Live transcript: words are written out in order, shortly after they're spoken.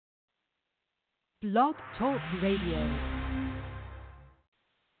Blog Talk Radio.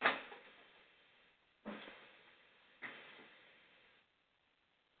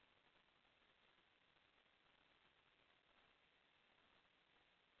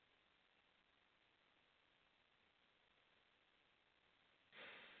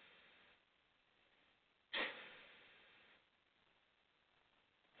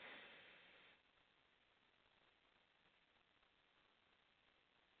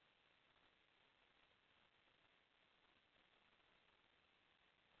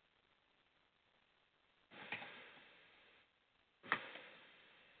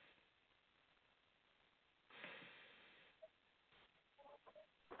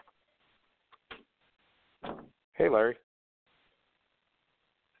 Hey, Larry.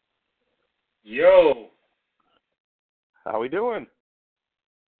 Yo. How we doing?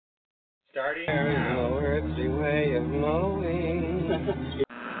 Starting There is now. no earthly way of knowing.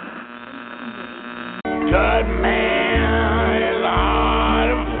 Goodman is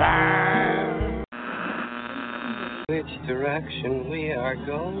hard to find. Which direction we are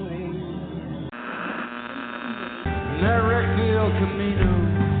going. Directly El Camino.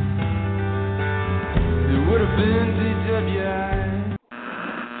 It would have been DWI.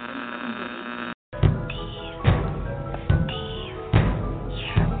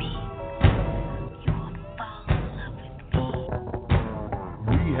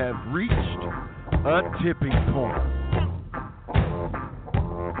 We have reached a tipping point.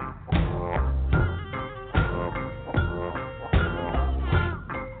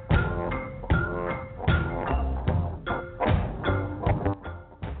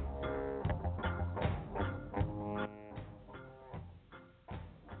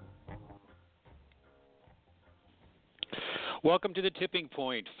 Welcome to the tipping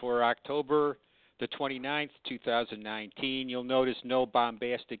point for October the 29th, 2019. You'll notice no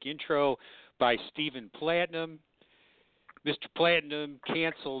bombastic intro by Stephen Platinum. Mr. Platinum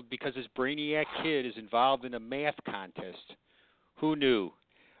canceled because his Brainiac kid is involved in a math contest. Who knew?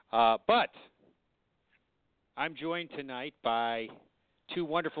 But I'm joined tonight by two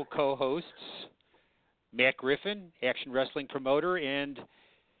wonderful co-hosts, Matt Griffin, action wrestling promoter, and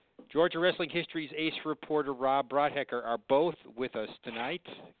Georgia Wrestling History's ace reporter Rob Broadhecker are both with us tonight.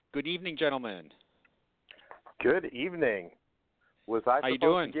 Good evening, gentlemen. Good evening. Was I How you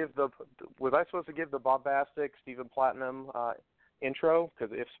supposed doing? to give the bombastic Stephen Platinum intro?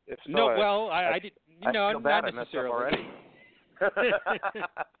 Because if so, No, well, I did. I No, feel bad. not I messed up necessarily. already.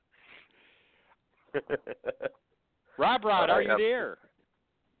 Rob, are you Yep. there?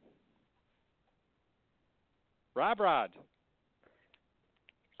 Rob,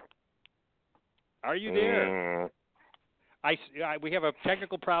 are you there? We have a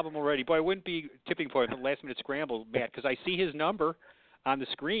technical problem already. Boy, it wouldn't be tipping point, but last minute scramble, Matt, because I see his number on the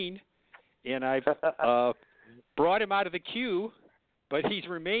screen, and I've brought him out of the queue, but he's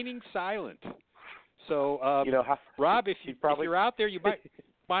remaining silent. So, Rob, if you're out there, you might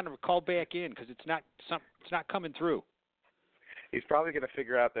want to call back in because it's not coming through. He's probably going to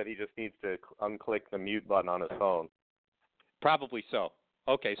figure out that he just needs to unclick the mute button on his phone. Probably so.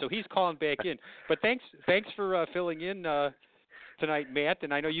 Okay, so he's calling back in. But thanks for filling in tonight, Matt.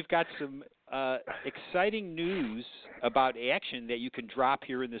 And I know you've got some exciting news about action that you can drop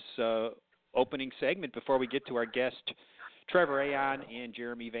here in this opening segment before we get to our guest, Trever Aeon and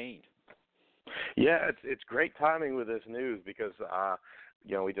Jeremy Vain. Yeah, it's great timing with this news because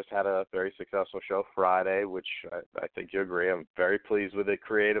we just had a very successful show Friday, which I think you agree. I'm very pleased with it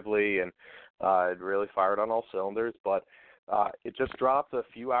creatively, and it really fired on all cylinders. But it just dropped a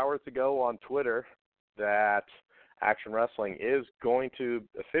few hours ago on Twitter that Action Wrestling is going to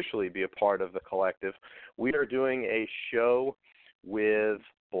officially be a part of the collective. We are doing a show with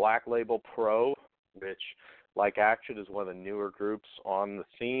Black Label Pro, which, like Action, is one of the newer groups on the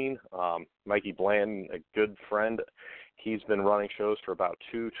scene. Mikey Bland, a good friend, he's been running shows for about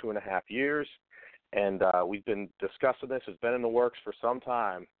 2.5 years, and we've been discussing this. It's been in the works for some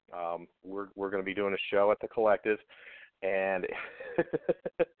time. We're going to be doing a show at the collective, and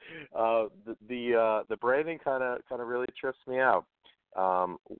the branding kind of really trips me out.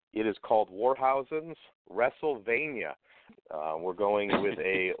 It is called Warhausen's Wrestle-vania. We're going with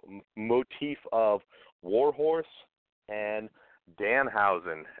a motif of Warhorse and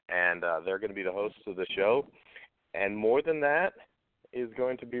Danhausen, and they're going to be the hosts of the show. And more than that is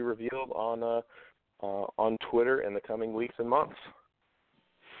going to be revealed on Twitter in the coming weeks and months.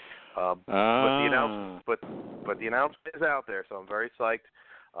 But the announcement is out there, so I'm very psyched.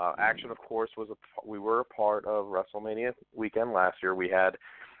 Action, of course, we were a part of WrestleMania weekend last year. We had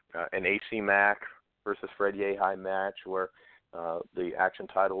an AC Mack versus Fred Yehi match where The Action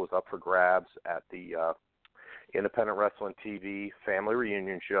title was up for grabs at the Independent Wrestling TV Family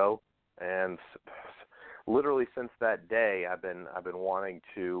Reunion Show, and literally since that day, I've been wanting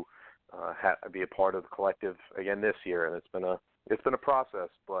to be a part of the collective again this year, and it's been a process.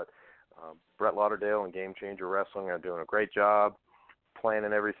 But Brett Lauderdale and Game Changer Wrestling are doing a great job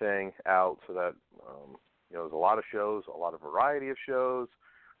planning everything out so that there's a lot of shows, a lot of variety of shows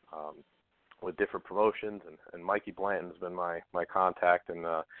with different promotions, and Mikey Blanton's been my contact, and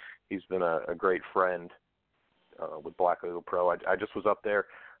he's been a great friend with Black Eagle Pro. I just was up there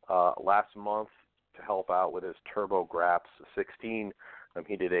last month to help out with his Turbo Graps 16.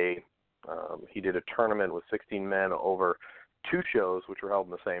 He did a tournament with 16 men over 2 shows, which were held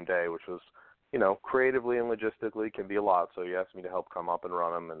in the same day, which was, creatively and logistically can be a lot. So he asked me to help come up and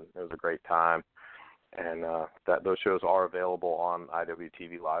run them, and it was a great time. And those shows are available on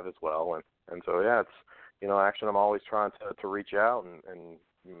IWTV Live as well. And so, yeah, it's, Action, I'm always trying to reach out and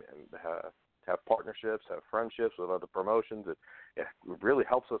have partnerships, have friendships with other promotions. It really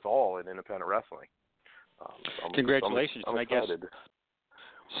helps us all in independent wrestling. Congratulations, I'm I guess. excited.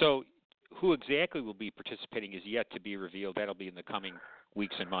 So who exactly will be participating is yet to be revealed. That'll be in the coming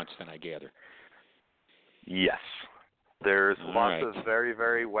weeks and months, then, I gather. Yes. There's lots right. of very,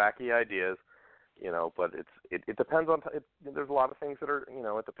 very wacky ideas, but it depends on there's a lot of things that are,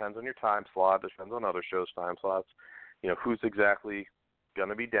 it depends on your time slot, it depends on other shows' time slots, who's exactly going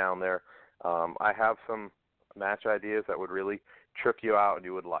to be down there. I have some match ideas that would really trip you out and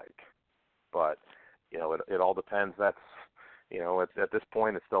you would like. But, it all depends. That's, at this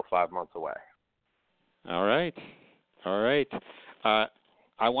point, it's still 5 months away. All right.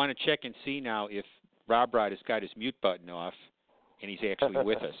 I want to check and see now if Rob Rod has got his mute button off and he's actually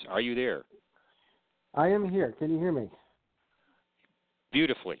with us. Are you there? I am here. Can you hear me?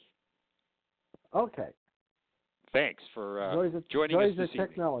 Beautifully. Okay. Thanks for joining us this evening.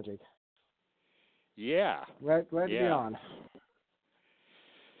 Technology. Yeah. Glad to be on.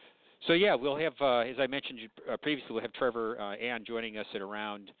 So, yeah, we'll have, as I mentioned previously, we'll have Trever Aeon joining us at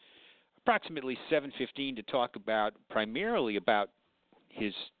around approximately 7:15 to talk primarily about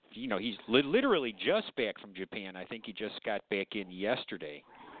his, he's literally just back from Japan. I think he just got back in yesterday,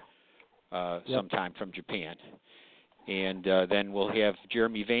 sometime from Japan. And then we'll have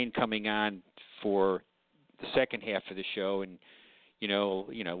Jeremy Vain coming on for the second half of the show, and we know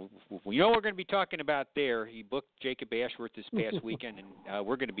we're going to be talking about there. He booked Jacob Ashworth this past weekend, and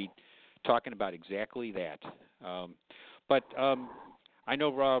we're going to be talking about exactly that. But I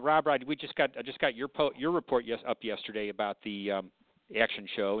know Rob Rod, I just got your report up yesterday about the Action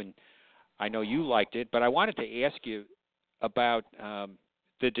show, and I know you liked it. But I wanted to ask you about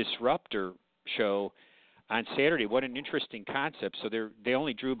the Disruptor show on Saturday. What an interesting concept. So they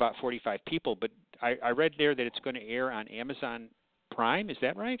only drew about 45 people, but I read there that it's going to air on Amazon Prime. Is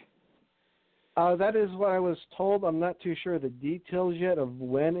that right? That is what I was told. I'm not too sure of the details yet of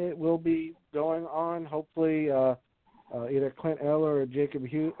when it will be going on. Hopefully, either Clint Eller or Jacob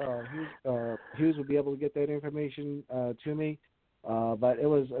Hughes will be able to get that information to me. But it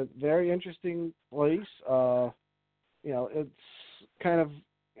was a very interesting place. It's kind of,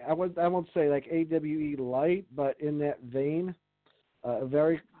 I won't say like AWE light, but in that vein, a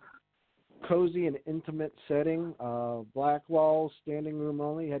very cozy and intimate setting. Black walls, standing room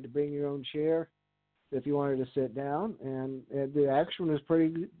only. You had to bring your own chair if you wanted to sit down, and the action was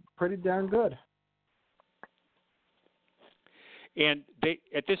pretty darn good. And they,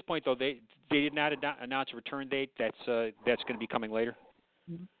 at this point, though, they did not announce a return date. That's going to be coming later.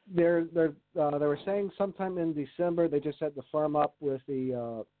 They were saying sometime in December. They just had to firm up with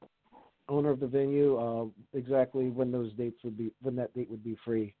the owner of the venue exactly when those dates would be, when that date would be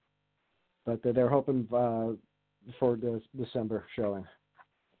free. But they're hoping for the December showing.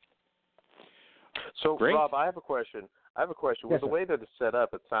 So, Great. Rob, I have a question. Yes, With the way that it's set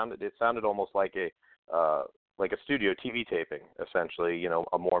up, it sounded almost like a studio TV taping, essentially. A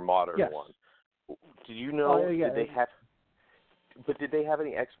more modern one. Did you know? Did they have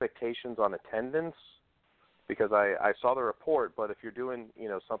any expectations on attendance? Because I saw the report, but if you're doing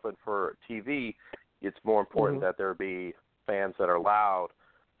something for TV, it's more important that there be fans that are loud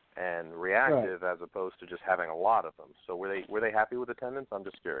and reactive, as opposed to just having a lot of them. So were they happy with attendance? I'm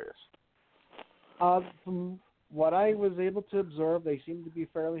just curious. From what I was able to observe, they seemed to be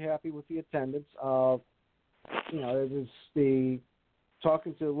fairly happy with the attendance. It was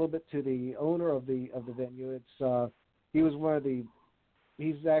talking to a little bit to the owner of the venue. It's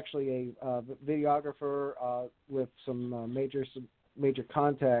he's actually a videographer with some major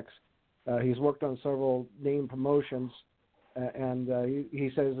contacts. He's worked on several name promotions. And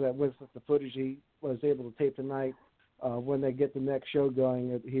he says that with the footage he was able to tape tonight, when they get the next show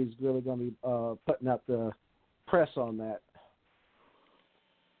going, he's really going to be putting out the press on that,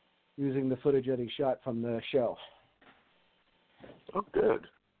 using the footage that he shot from the show. Oh, good.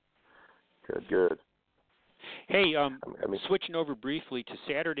 Good. Hey, switching over briefly to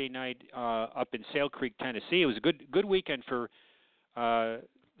Saturday night up in Sale Creek, Tennessee. It was a good weekend for the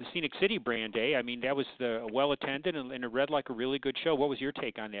Scenic City brand, eh? I mean, that was well attended and it read like a really good show. What was your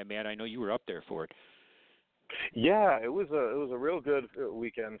take on that, Matt? I know you were up there for it. Yeah, it was a real good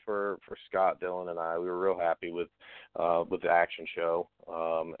weekend for Scott, Dylan, and I. We were real happy with the action show,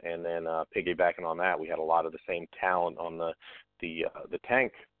 and then piggybacking on that, we had a lot of the same talent on the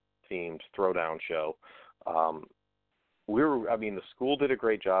tank themed throwdown show. The school did a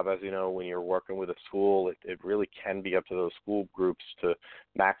great job. As you know, when you're working with a school, it really can be up to those school groups to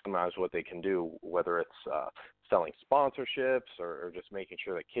maximize what they can do, whether it's selling sponsorships or just making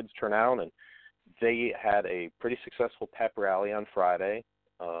sure that kids turn out. And they had a pretty successful pep rally on Friday,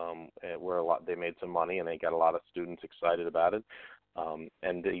 where they made some money and they got a lot of students excited about it.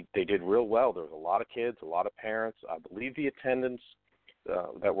 And they did real well. There was a lot of kids, a lot of parents. I believe the attendance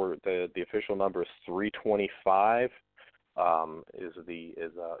the official number is 325.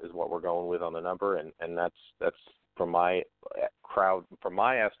 Is what we're going with on the number, and that's from my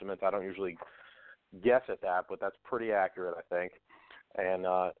estimates. I don't usually guess at that, but that's pretty accurate, I think. And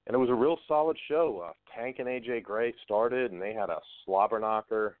it was a real solid show. Tank and AJ Gray started, and they had a slobber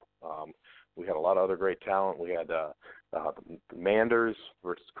knocker. We had a lot of other great talent. We had Manders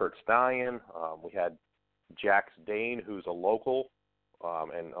versus Kurt Stallion. We had Jax Dane, who's a local,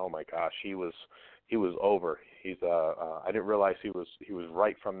 and oh my gosh, he was over. He's I didn't realize he was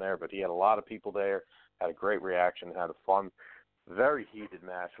right from there, but he had a lot of people there. Had a great reaction. Had a fun, very heated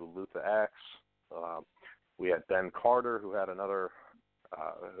match with Luther X. We had Ben Carter, who had another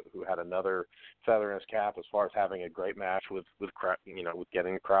feather in his cap as far as having a great match with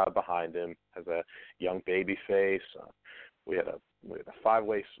getting the crowd behind him as a young baby face. We had a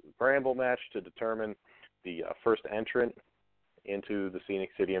 5-way scramble match to determine the first entrant into the Scenic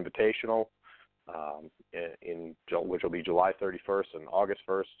City Invitational, which will be July 31st and August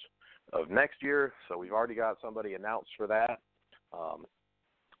 1st of next year. So we've already got somebody announced for that.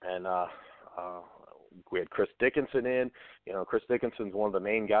 We had Chris Dickinson in. Chris Dickinson's one of the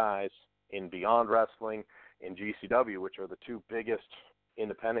main guys in Beyond Wrestling and GCW, which are the two biggest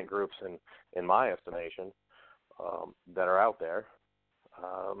independent groups in my estimation that are out there.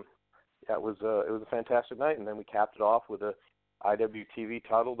 It was a fantastic night, and then we capped it off with a IWTV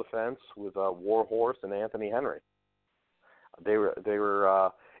title defense with Warhorse and Anthony Henry. They were.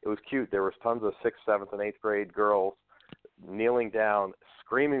 It was cute. There was tons of 6th, 7th, and 8th grade girls kneeling down,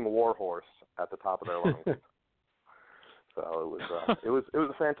 screaming Warhorse at the top of their lungs. So it was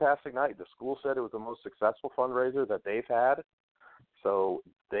a fantastic night. The school said it was the most successful fundraiser that they've had. So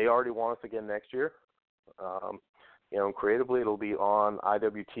they already want us again next year. Creatively it'll be on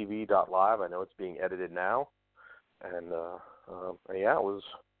iwtv.live. I know it's being edited now, and it was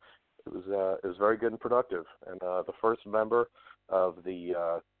very good and productive. And the first member of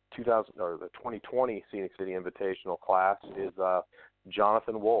the 2020 Scenic City Invitational class is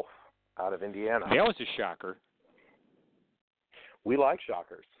Jonathan Wolf out of Indiana. That was a shocker. We like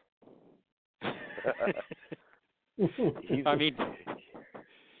shockers.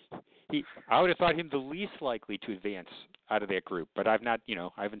 I would have thought him the least likely to advance out of that group, but I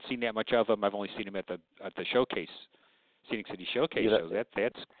haven't seen that much of him. I've only seen him at the showcase, Scenic City Showcase. So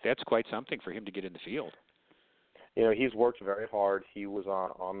that's quite something for him to get in the field. He's worked very hard. He was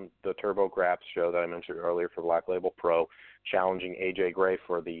on the Turbo Graps show that I mentioned earlier for Black Label Pro, challenging AJ Gray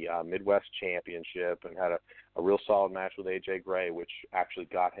for the Midwest Championship, and had a real solid match with AJ Gray, which actually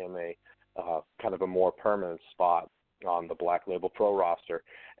got him a kind of a more permanent spot on the Black Label Pro roster.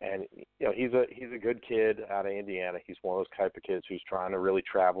 And he's a good kid out of Indiana. He's one of those type of kids who's trying to really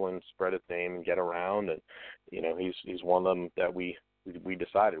travel and spread his name and get around. And he's one of them that we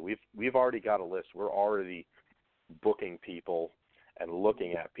decided we've already got a list. We're already booking people and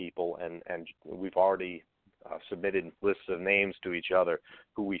looking at people, and we've already submitted lists of names to each other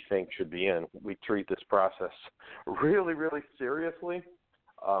who we think should be in. We treat this process really, really seriously.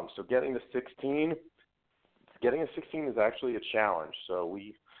 So getting to 16 is actually a challenge. So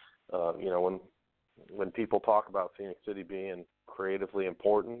we, when people talk about Scenic City being creatively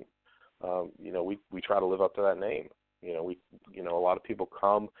important, we try to live up to that name. A lot of people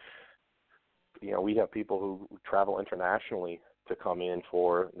come. We have people who travel internationally to come in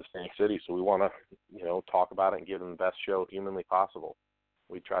for the Scenic City, so we want to, talk about it and give them the best show humanly possible.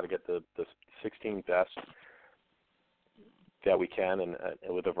 We try to get the 16 best that we can, and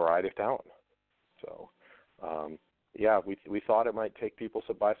with a variety of talent. So, we thought it might take people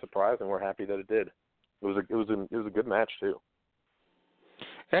by surprise, and we're happy that it did. It was a good match too.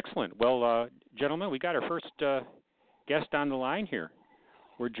 Excellent. Well, gentlemen, we got our first guest on the line here.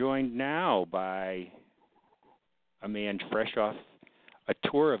 We're joined now by a man fresh off a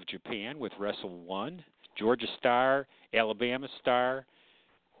tour of Japan with Wrestle-1, Georgia star, Alabama star.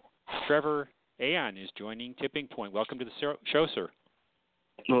 Trever Aeon is joining Tipping Point. Welcome to the show, sir.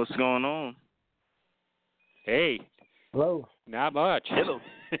 What's going on? Hey. Hello. Not much. Hello.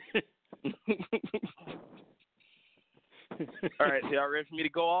 All right, so y'all ready for me to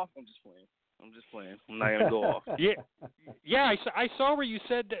go off? I'm just playing. I'm not going to go off. Yeah. I saw where you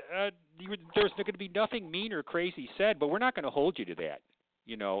said there's going to be nothing mean or crazy said, but we're not going to hold you to that.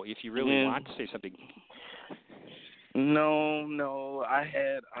 You know, if you really want to say something. No. I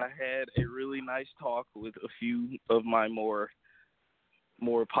had a really nice talk with a few of my more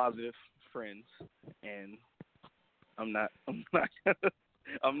positive friends, and I'm not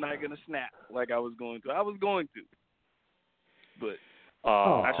gonna snap like I was going to. I was going to, but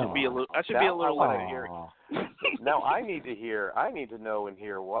I should be a little lighter here. Now I need to know and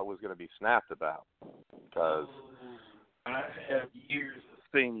hear what was going to be snapped about, because I have years of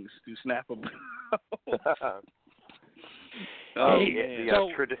things to snap about.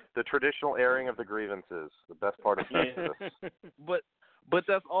 The traditional airing of the grievances, the best part of Texas. But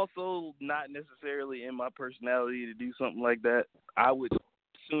that's also not necessarily in my personality to do something like that. I would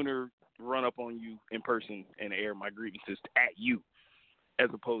sooner run up on you in person and air my grievances at you, as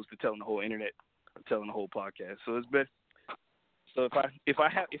opposed to telling the whole internet or telling the whole podcast. So it's best. So if I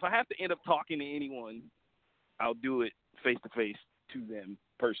have to end up talking to anyone, I'll do it face to face to them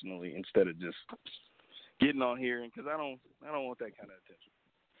personally instead of just getting on here, because I don't want that kind of attention.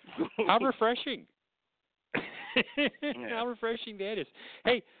 How refreshing. How refreshing that is.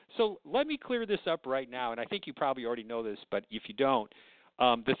 Hey, so let me clear this up right now, and I think you probably already know this, but if you don't,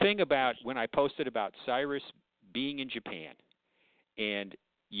 the thing about when I posted about Cyrus being in Japan and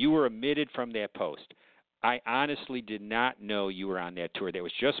you were omitted from that post, I honestly did not know you were on that tour. That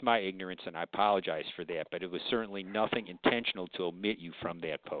was just my ignorance, and I apologize for that, but it was certainly nothing intentional to omit you from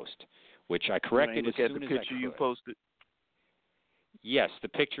that post, which I corrected as soon as I could. Look at the picture you posted. Yes, the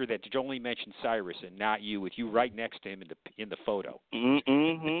picture that only mentioned Cyrus and not you, with you right next to him in the photo. You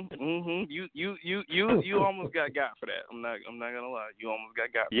almost got for that. I'm not gonna lie. You almost got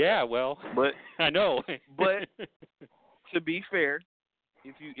for yeah, that. Well, but I know. But to be fair,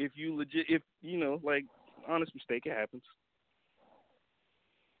 if you legit, like, honest mistake, it happens.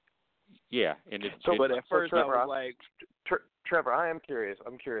 Yeah, and but at first Trevor, I was like, Trever, I am curious.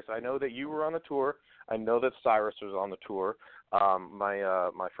 I know that you were on the tour. I know that Cyrus was on the tour.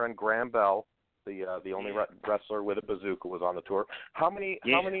 My friend Graham Bell, the only wrestler with a bazooka, was on the tour. How many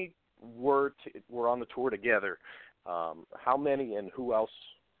were on the tour together? How many, and who else?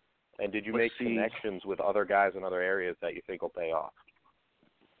 And did you make connections with other guys in other areas that you think will pay off?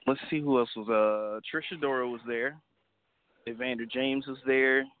 Let's see who else was. Trisha Dora was there. Evander James was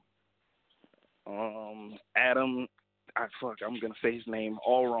there. Adam, I'm gonna say his name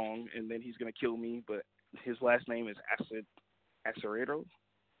all wrong, and then he's gonna kill me. But his last name is Acerero.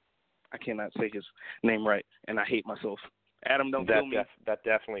 I cannot say his name right, and I hate myself. Adam, don't kill me. That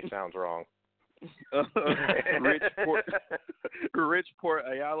definitely sounds wrong. Rich Port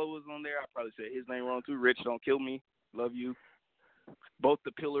Ayala was on there. I probably said his name wrong too. Rich, don't kill me. Love you. Both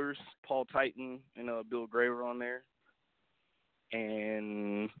the Pillars, Paul Titan and Bill Gray were on there.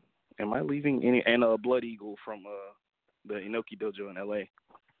 And am I leaving any? And Blood Eagle from the Inoki Dojo in L.A.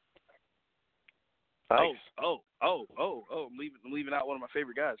 Nice. I'm leaving out one of my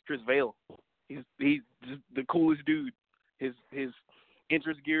favorite guys, Chris Vale. He's just the coolest dude. His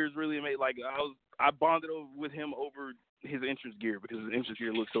entrance gear is really amazing. Like I bonded with him over his entrance gear because his entrance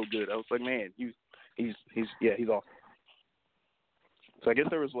gear looks so good. I was like, man, he's awesome. So I guess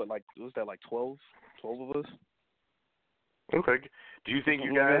there was 12 of us? Okay. Do you think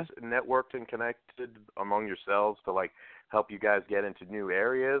you guys networked and connected among yourselves to help you guys get into new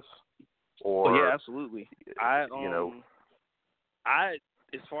areas? Or yeah, absolutely. I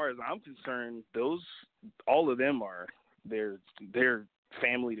as far as I'm concerned, all of them are they're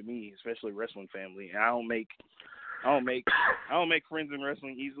family to me, especially wrestling family. And I don't make friends in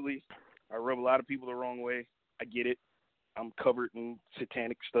wrestling easily. I rub a lot of people the wrong way. I get it. I'm covered in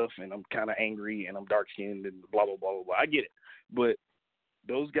satanic stuff, and I'm kind of angry, and I'm dark-skinned, and blah, blah, blah, blah, blah. I get it. But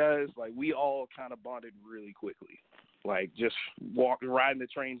those guys, we all kind of bonded really quickly. Just riding the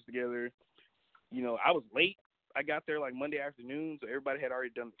trains together. I was late. I got there, Monday afternoon, so everybody had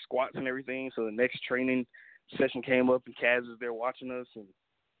already done squats and everything. So the next training session came up, and Kaz is there watching us, and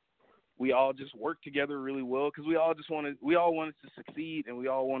we all just worked together really well because we all wanted to succeed, and we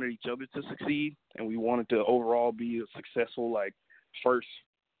all wanted each other to succeed, and we wanted to overall be a successful, like, first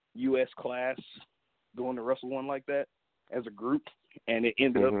U.S. class going to Wrestle-1 like that as a group. And it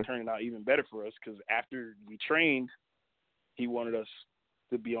ended up turning out even better for us because after we trained, he wanted us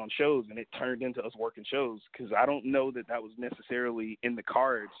to be on shows, and it turned into us working shows because I don't know that was necessarily in the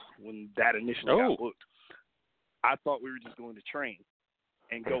cards when that initially got booked. I thought we were just going to train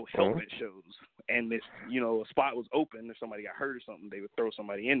and go help at shows. And if, a spot was open, if somebody got hurt or something, they would throw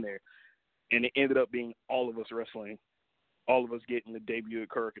somebody in there. And it ended up being all of us wrestling, all of us getting the debut at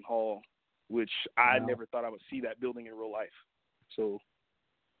Hurricane Hall, which I never thought I would see that building in real life. So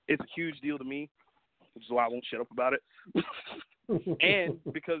it's a huge deal to me, which is why I won't shut up about it. And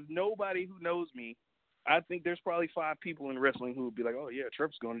because nobody who knows me, I think there's probably 5 people in wrestling who would be like, oh, yeah,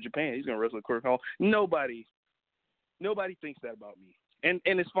 Trevor's going to Japan. He's going to wrestle at Hurricane Hall. Nobody thinks that about me. And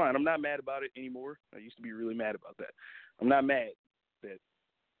it's fine. I'm not mad about it anymore. I used to be really mad about that. I'm not mad that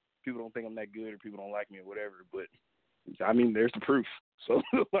people don't think I'm that good or people don't like me or whatever. But, I mean, there's the proof. So,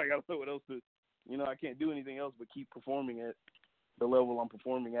 like, I don't know what else to – I can't do anything else but keep performing at the level I'm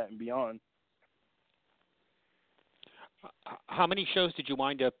performing at and beyond. How many shows did you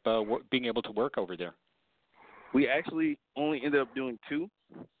wind up being able to work over there? We actually only ended up doing 2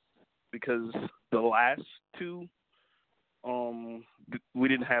 because the last 2 we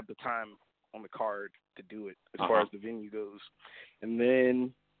didn't have the time on the card to do it as far as the venue goes. And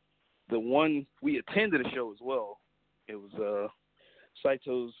then the one we attended a show as well. It was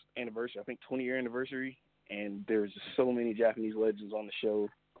Saito's anniversary, I think 20-year anniversary, and there's so many Japanese legends on the show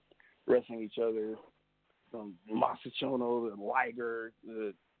wrestling each other. Masachono, the Liger,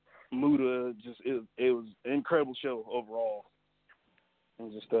 the Muda, it was an incredible show overall.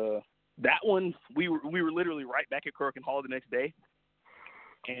 And just that one, we were literally right back at Hurricane Hall the next day,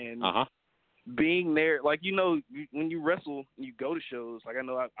 and being there, like, when you wrestle, you go to shows. Like, I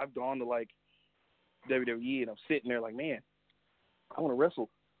know I've gone to like WWE, and I'm sitting there like, man, I want to wrestle,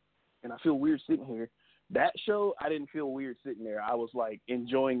 and I feel weird sitting here. That show, I didn't feel weird sitting there. I was like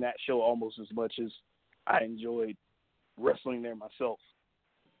enjoying that show almost as much as I enjoyed wrestling there myself.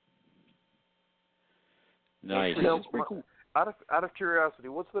 Nice. It's pretty cool. Out of curiosity,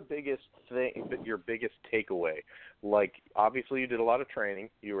 what's the biggest thing, your biggest takeaway? Like, obviously you did a lot of training.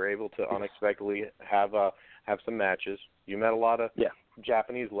 You were able to unexpectedly have some matches. You met a lot of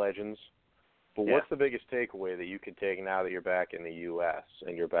Japanese legends. But what's the biggest takeaway that you can take now that you're back in the U.S.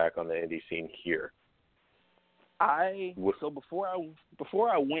 and you're back on the indie scene here? So before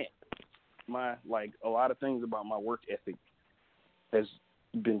I went, a lot of things about my work ethic has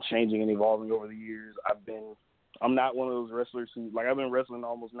been changing and evolving over the years. I'm not one of those wrestlers who, like, I've been wrestling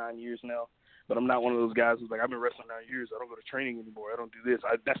almost 9 years now, but I'm not one of those guys who's like, I've been wrestling 9 years, I don't go to training anymore, I don't do this.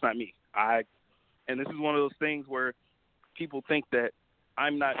 That's not me. And this is one of those things where people think that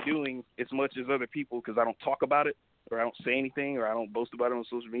I'm not doing as much as other people because I don't talk about it, or I don't say anything, or I don't boast about it on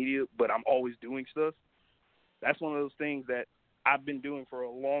social media, but I'm always doing stuff. That's one of those things that I've been doing for a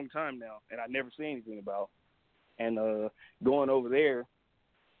long time now, and I never say anything about. And going over there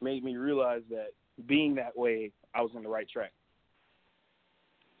made me realize that being that way, I was on the right track.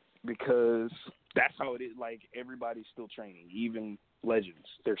 Because that's how it is. Like, everybody's still training. Even legends,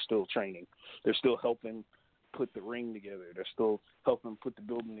 they're still training. They're still helping put the ring together. They're still helping put the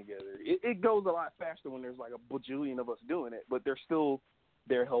building together. It goes a lot faster when there's like a bajillion of us doing it, but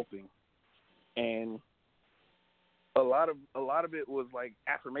they're helping. And a lot of it was like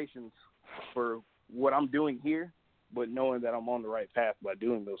affirmations for what I'm doing here, but knowing that I'm on the right path by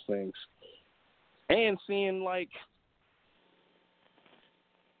doing those things. And seeing, like,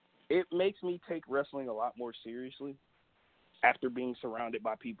 it makes me take wrestling a lot more seriously after being surrounded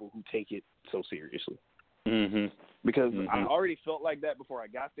by people who take it so seriously. Because I already felt like that before I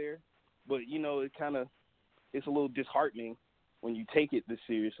got there, but, it's a little disheartening when you take it this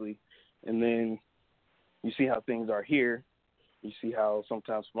seriously, and then you see how things are here. You see how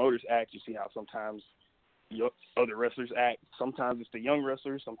sometimes promoters act. You see how sometimes other wrestlers act. Sometimes it's the young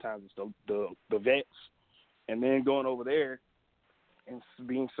wrestlers. Sometimes it's the vets. And then going over there and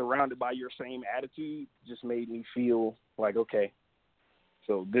being surrounded by your same attitude just made me feel like, okay,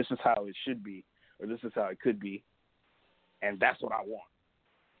 so this is how it should be, or this is how it could be, and that's what I want.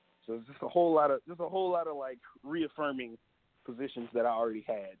 So it's just a whole lot of like reaffirming positions that I already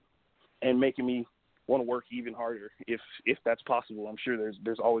had, and making me want to work even harder if that's possible. I'm sure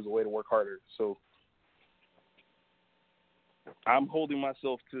there's always a way to work harder. So I'm holding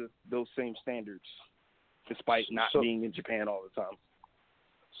myself to those same standards, despite not being in Japan all the time.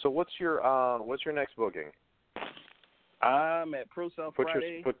 So what's your next booking? I'm at Pro South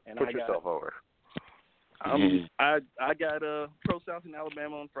Friday, put and I yourself over. I got Pro South in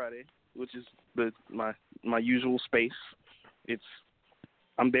Alabama on Friday, which is my usual space.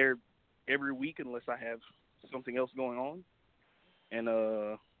 I'm there every week unless I have something else going on. And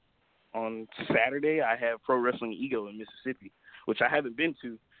on Saturday I have Pro Wrestling Ego in Mississippi, which I haven't been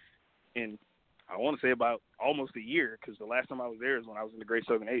to in, I want to say, about almost a year, because the last time I was there is when I was in the Great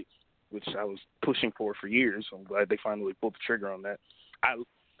Southern Eighth, which I was pushing for years. So I'm glad they finally pulled the trigger on that.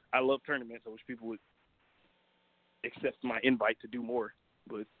 I love tournaments. I wish people would accept my invite to do more,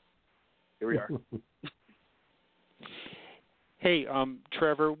 but here we are. Hey,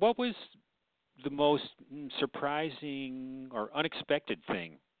 Trever, what was the most surprising or unexpected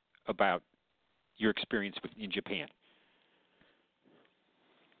thing about your experience in Japan?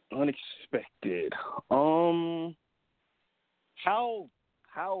 Unexpected.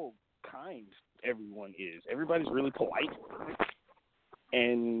 How kind everyone is. Everybody's really polite,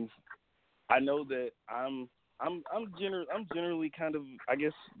 and I know that I'm generally kind of, I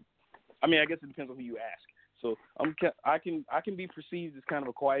guess it depends on who you ask. So I can be perceived as kind of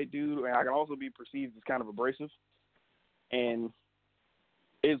a quiet dude, and I can also be perceived as kind of abrasive. And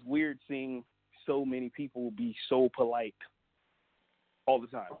it's weird seeing so many people be so polite all the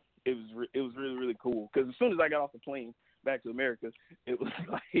time. It was really, really cool, because as soon as I got off the plane back to America, it was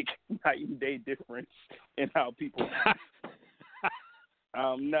like night and day difference in how people.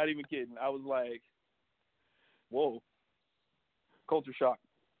 I'm not even kidding. I was like, whoa, culture shock,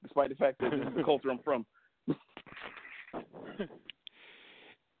 despite the fact that this is the culture I'm from.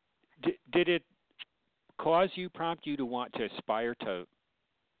 Did it prompt you to want to aspire to,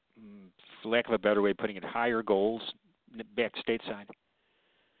 for lack of a better way of putting it, higher goals back stateside?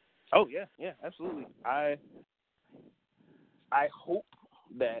 Oh yeah, absolutely. I hope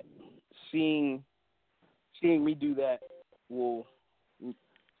that seeing me do that will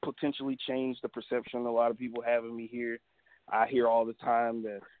potentially change the perception a lot of people have of me here. I hear all the time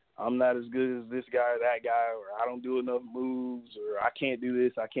that I'm not as good as this guy or that guy, or I don't do enough moves, or I can't do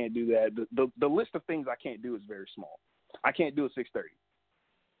this, I can't do that. The list of things I can't do is very small. I can't do a 630.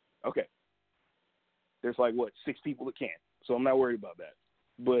 Okay. There's 6 people that can, so I'm not worried about that.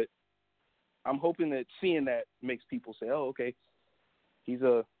 But I'm hoping that seeing that makes people say, oh, okay,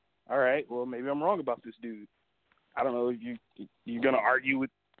 all right, well, maybe I'm wrong about this dude. I don't know, you're going to argue with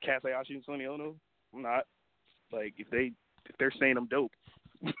Kasayashi and Sonny Ono? I'm not. If they're saying I'm dope,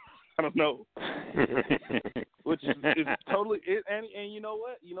 I don't know. Which is totally and you know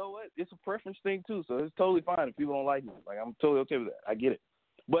what? It's a preference thing too, so it's totally fine if people don't like me. I'm totally okay with that. I get it.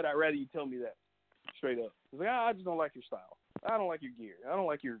 But I'd rather you tell me that straight up. It's I just don't like your style. I don't like your gear. I don't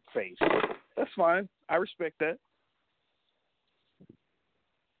like your face. That's fine. I respect that.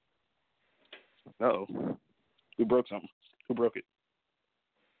 Uh-oh. Who broke something? Who broke it?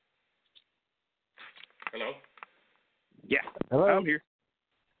 Hello? Yeah. Hello? I'm here.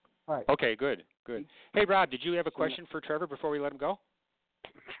 All right. Okay, good. Hey, Rob, did you have a question for Trever before we let him go?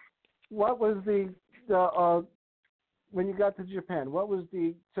 What was the when you got to Japan, what was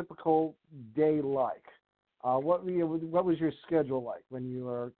the typical day like? What was your schedule like when you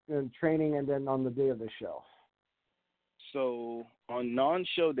were in training and then on the day of the show? So on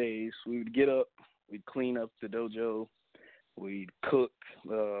non-show days, we would get up, we'd clean up the dojo, we'd cook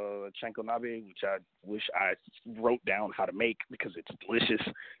chanko nabe, which I wish I wrote down how to make because it's delicious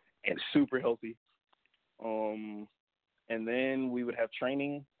and super healthy. And then we would have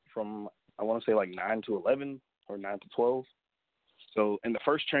training from, I want to say 9 to 11 or 9 to 12. So, and the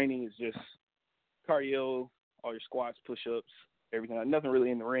first training is just cardio, all your squats, push-ups, everything. Nothing really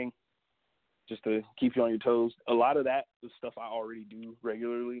in the ring, just to keep you on your toes. A lot of that is stuff I already do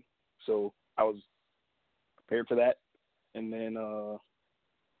regularly, so I was prepared for that. And then the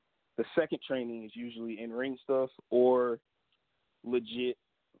second training is usually in-ring stuff or legit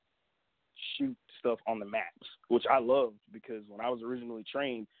shoot stuff on the mats, which I loved because when I was originally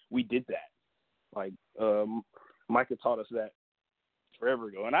trained, we did that. Micah taught us that forever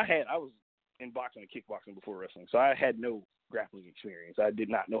ago. And I was in boxing and kickboxing before wrestling, so I had no grappling experience. I did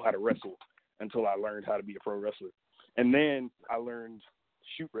not know how to wrestle until I learned how to be a pro wrestler. And then I learned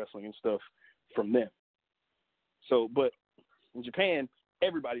shoot wrestling and stuff from them. So, but in Japan,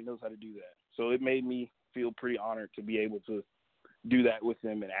 everybody knows how to do that. So it made me feel pretty honored to be able to do that with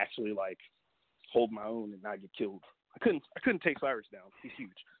them and actually hold my own and not get killed. I couldn't take Cyrus down. He's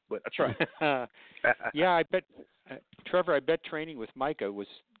huge, but I tried. Yeah, I bet, Trever, I bet training with Micah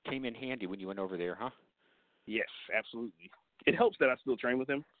came in handy when you went over there, huh? Yes, absolutely. It helps that I still train with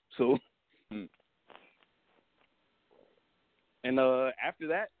him. So, And after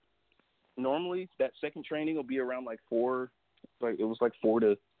that, normally that second training will be around like 4. Like it was like 4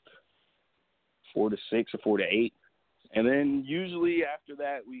 to 6 or 4 to 8. And then usually after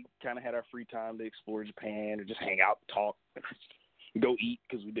that, we kind of had our free time to explore Japan or just hang out, talk, go eat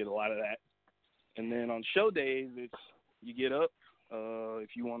because we did a lot of that. And then on show days, it's you get up. If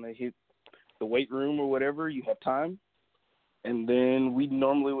you want to hit the weight room or whatever, you have time. And then we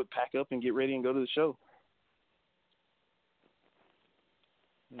normally would pack up and get ready and go to the show.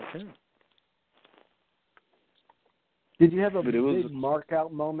 Okay. Did you have a big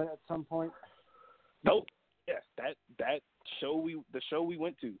mark-out moment at some point? Nope. Yes, that show the show we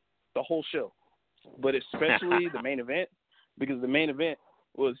went to, the whole show, but especially the main event, because the main event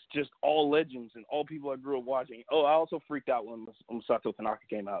was just all legends and all people I grew up watching. Oh, I also freaked out when Masato Tanaka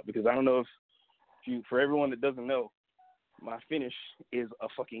came out, because I don't know if you, for everyone that doesn't know, my finish is a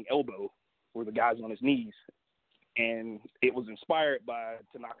fucking elbow where the guy's on his knees, and it was inspired by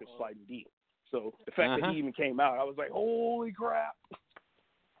Tanaka's sliding D. So the fact that he even came out, I was like, holy crap.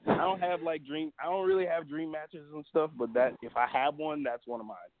 I don't really have dream matches and stuff, but that if I have one, that's one of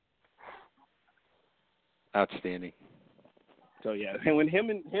mine. Outstanding. So yeah, and when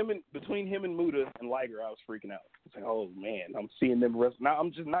between him and Muda and Liger, I was freaking out. It's like, oh man, I'm seeing them wrestle. Now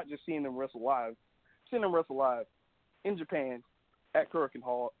I'm just not just seeing them wrestle live, I'm seeing them wrestle live in Japan at Kurikan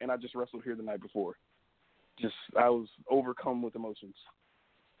Hall, and I just wrestled here the night before. I was overcome with emotions.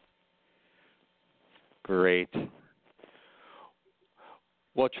 Great.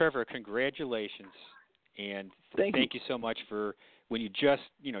 Well, Trever, congratulations, and thank you so much for when you just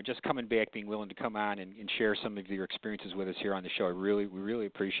coming back, being willing to come on and share some of your experiences with us here on the show. We really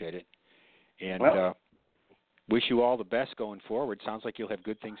appreciate it, and wish you all the best going forward. Sounds like you'll have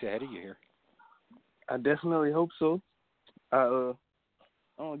good things ahead of you here. I definitely hope so. I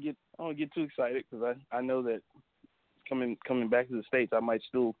don't get too excited because I know that coming back to the States,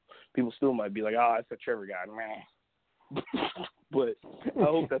 people still might be like, oh, it's a Trever guy, man. But I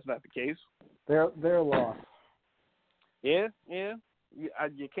hope that's not the case. They're lost. Yeah.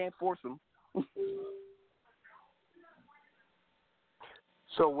 You can't force them.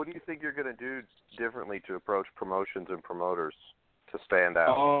 So, what do you think you're going to do differently to approach promotions and promoters to stand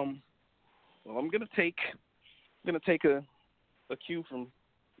out? Well, I'm gonna take a cue from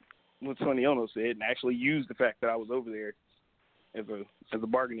what Sonny Ono said and actually use the fact that I was over there as a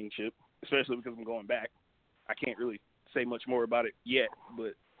bargaining chip, especially because I'm going back. I can't really say much more about it yet,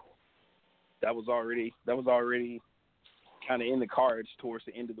 but that was already kind of in the cards towards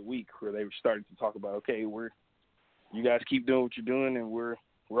the end of the week, where they were starting to talk about, okay, you guys keep doing what you're doing, and we're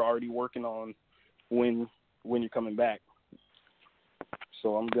already working on when you're coming back.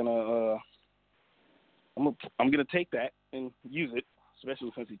 So I'm gonna take that and use it,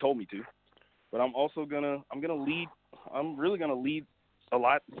 especially since he told me to. But I'm also lead. I'm really gonna lead a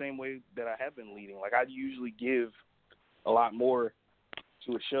lot the same way that I have been leading. Like, I usually give a lot more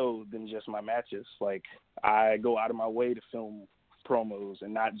to a show than just my matches. Like, I go out of my way to film promos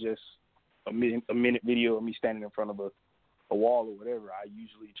and not just a minute video of me standing in front of a wall or whatever. I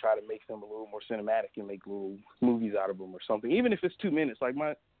usually try to make them a little more cinematic and make little movies out of them or something, even if it's 2 minutes. Like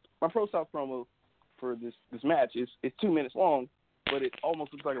my Pro South promo for this match is 2 minutes long, but it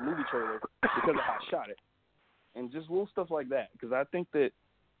almost looks like a movie trailer because of how I shot it. And just little stuff like that, because I think that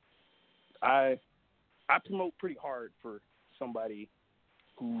I promote pretty hard for somebody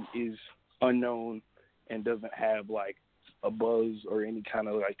who is unknown and doesn't have like a buzz or any kind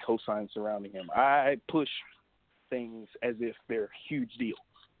of like cosign surrounding him. I push things as if they're a huge deal,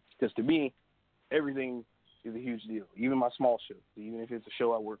 because to me, everything is a huge deal. Even my small show, even if it's a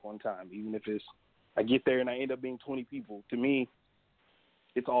show I work one time, even if I get there and I end up being 20 people, to me,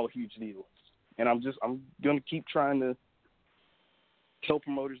 it's all a huge deal. And I'm going to keep trying to tell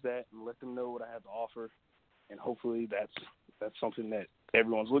promoters that and let them know what I have to offer. And hopefully that's something that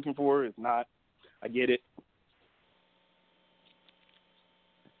everyone's looking for. If not, I get it.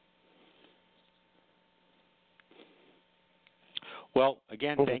 Well,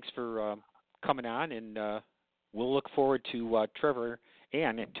 again, thanks for coming on, and we'll look forward to Trever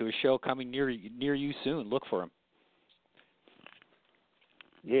Aeon, to a show coming near you soon. Look for him.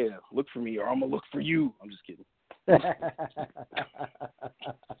 Yeah, look for me, or I'm gonna look for you. I'm just kidding.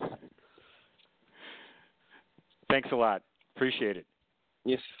 Thanks a lot. Appreciate it.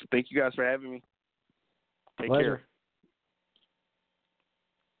 Yes, thank you guys for having me. Take Pleasure.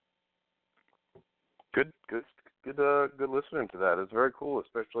 Care. Good listening to that. It's very cool,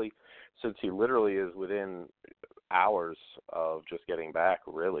 especially since he literally is within hours of just getting back.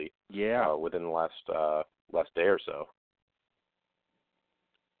 Really, yeah, within the last day or so.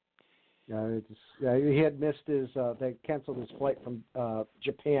 He had missed his. They canceled his flight from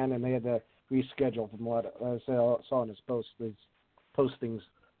Japan, and they had to reschedule. From what I saw in his postings.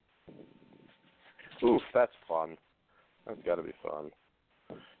 Oof, that's fun. That's got to be fun.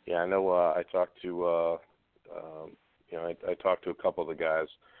 Yeah, I know. I talked to, I talked to a couple of the guys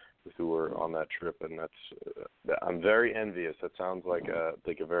who were on that trip, and I'm very envious. That sounds like a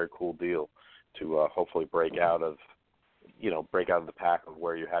very cool deal to hopefully break out of the pack of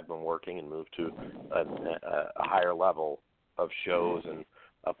where you had been working and move to a higher level of shows and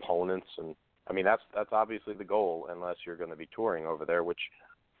opponents. And I mean, that's obviously the goal, unless you're going to be touring over there, which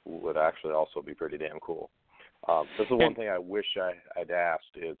would actually also be pretty damn cool. This is one thing I wish I'd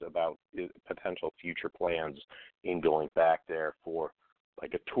asked is about potential future plans in going back there for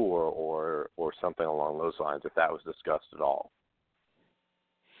like a tour or something along those lines, if that was discussed at all.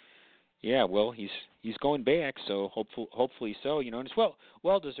 Yeah, well, he's going back, so hopefully so, and it's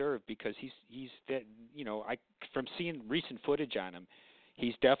well deserved, because he's that, from seeing recent footage on him,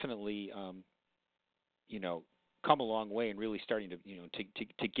 he's definitely come a long way and really starting to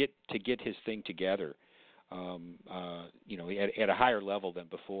to get his thing together, at a higher level than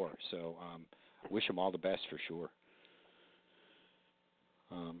before. So wish him all the best for sure.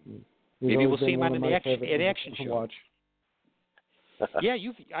 Maybe we'll see him on an action show. Watch. Yeah,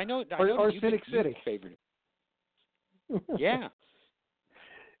 I know or you've Cynic City. Favorite. Yeah.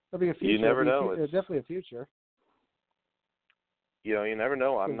 That'll be a future. You never know. It's definitely a future. You never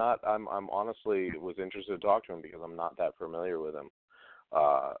know. I'm honestly was interested to talk to him because I'm not that familiar with him.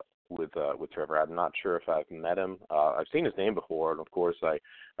 With Trever, I'm not sure if I've met him. I've seen his name before, and of course I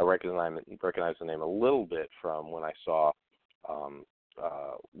recognize the name a little bit from when I saw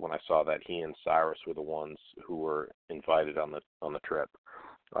that he and Cyrus were the ones who were invited on the trip.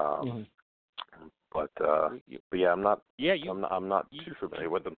 But yeah, I'm not. Yeah, I'm not too familiar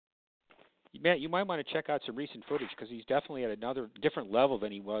with them. Matt, you might want to check out some recent footage, because he's definitely at another different level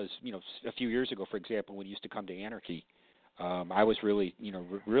than he was, a few years ago. For example, when he used to come to Anarchy, I was really,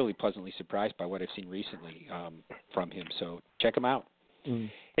 really pleasantly surprised by what I've seen recently from him. So check him out.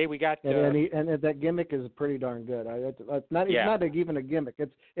 Hey, we got and that gimmick is pretty darn good. It's not even a gimmick.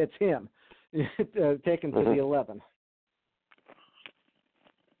 It's him taken to the 11.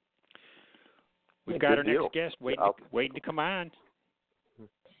 We've got our next guest waiting to come on.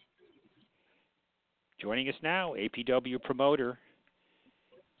 Joining us now, APW promoter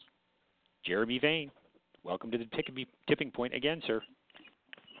Jeremy Vain. Welcome to the tipping point again, sir.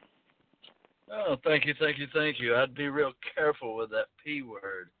 Oh, thank you. I'd be real careful with that P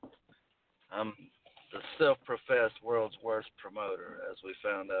word. I'm the self-professed world's worst promoter, as we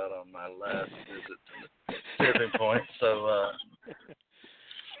found out on my last visit to the tipping point. So,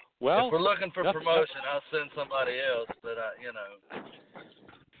 well, if we're looking for promotion, I'll send somebody else. But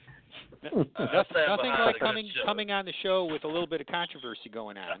nothing like coming on the show with a little bit of controversy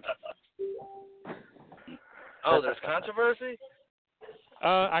going on. Oh, there's controversy?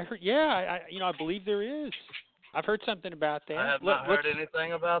 I heard. Yeah, I believe there is. I've heard something about that. I have not heard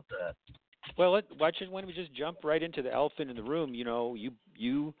anything about that. Well, why don't we just jump right into the elephant in the room?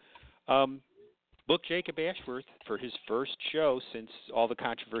 You booked Jacob Ashworth for his first show since all the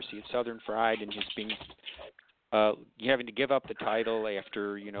controversy at Southern Fried, and his being having to give up the title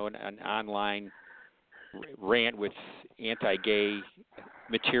after an online rant with anti-gay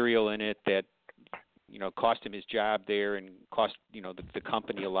material in it that cost him his job there and cost the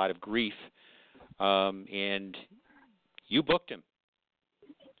company a lot of grief, and you booked him.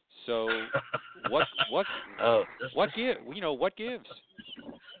 So what gives?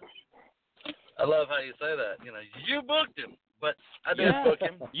 I love how you say that. You booked him, but I didn't book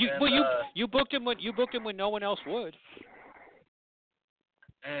him. You booked him when no one else would.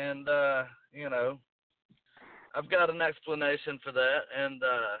 And I've got an explanation for that, and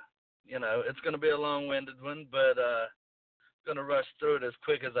it's going to be a long-winded one, but I'm going to rush through it as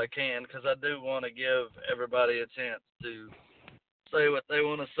quick as I can, because I do want to give everybody a chance to say what they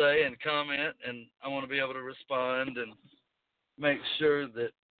want to say and comment, and I want to be able to respond and make sure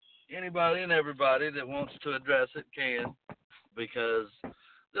that anybody and everybody that wants to address it can, because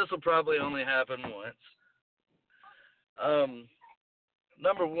this will probably only happen once.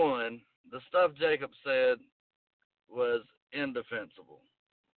 Number one, the stuff Jacob said was indefensible.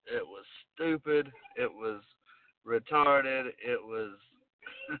 It was stupid. It was retarded. It was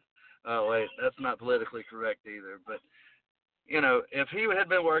oh, wait, that's not politically correct either. But, if he had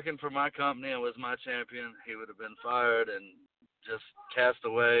been working for my company and was my champion, he would have been fired and just cast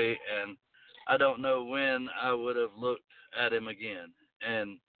away. And I don't know when I would have looked at him again.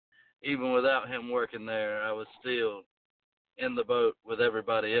 And even without him working there, I was still in the boat with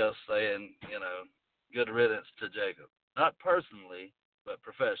everybody else saying, good riddance to Jacob. Not personally, but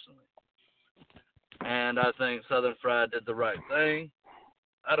professionally. And I think Southern Fried did the right thing.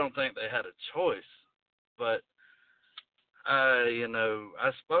 I don't think they had a choice, but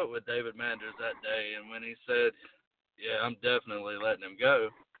I spoke with David Manders that day, and when he said, yeah, I'm definitely letting him go,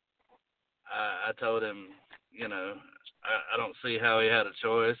 I told him, I don't see how he had a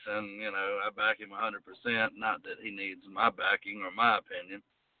choice, and, I back him 100%, not that he needs my backing or my opinion,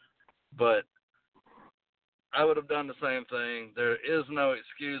 but I would have done the same thing. There is no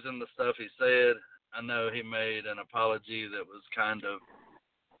excusing the stuff he said. I know he made an apology that was kind of,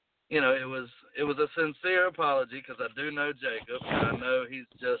 it was a sincere apology, because I do know Jacob, and I know he's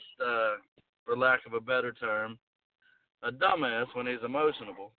just, for lack of a better term, a dumbass when he's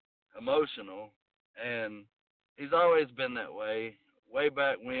emotional, and he's always been that way. Way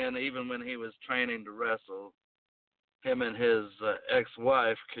back when, even when he was training to wrestle, him and his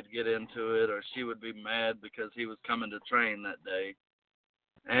ex-wife could get into it, or she would be mad because he was coming to train that day.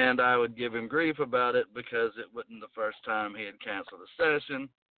 And I would give him grief about it because it wasn't the first time he had canceled a session.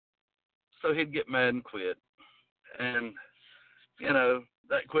 So he'd get mad and quit. And,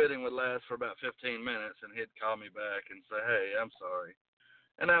 that quitting would last for about 15 minutes, and he'd call me back and say, hey, I'm sorry.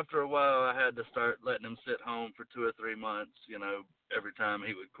 And after a while, I had to start letting him sit home for 2 or 3 months, every time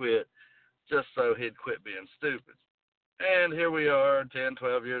he would quit, just so he'd quit being stupid. And here we are, 10,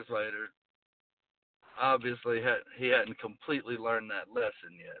 12 years later. Obviously, he hadn't completely learned that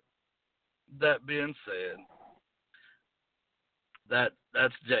lesson yet. That being said,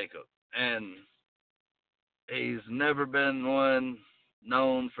 that's Jacob. And he's never been one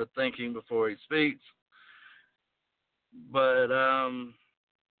known for thinking before he speaks. But I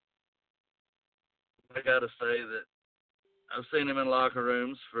got to say that I've seen him in locker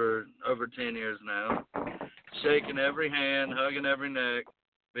rooms for over 10 years now, shaking every hand, hugging every neck,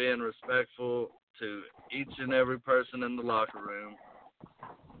 being respectful to each and every person in the locker room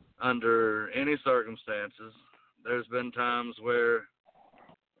under any circumstances. There's been times where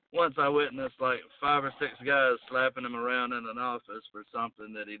once I witnessed like 5 or 6 guys slapping him around in an office for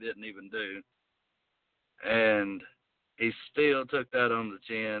something that he didn't even do. And he still took that on the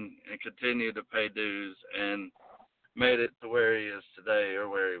chin and continued to pay dues and made it to where he is today, or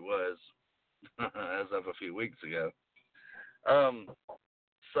where he was as of a few weeks ago.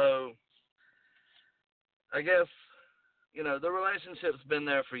 So I guess, the relationship's been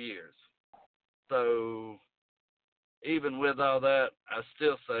there for years. So even with all that, I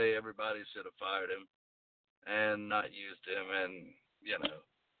still say everybody should have fired him and not used him. And,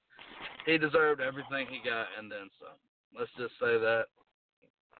 he deserved everything he got and then some. Let's just say that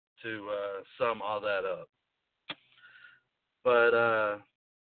to sum all that up. But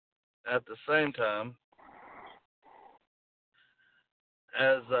at the same time,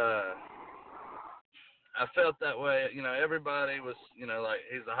 as I felt that way, everybody was, like,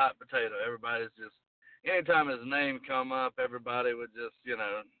 he's a hot potato. Everybody's just, anytime his name come up, everybody would just,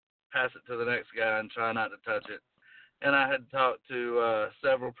 pass it to the next guy and try not to touch it. And I had talked to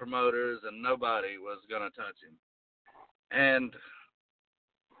several promoters, and nobody was going to touch him. And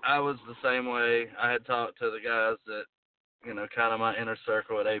I was the same way. I had talked to the guys that, kind of my inner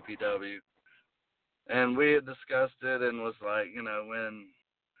circle at APW. And we had discussed it and was like, when,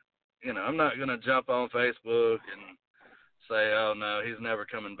 I'm not going to jump on Facebook and say, oh, no, he's never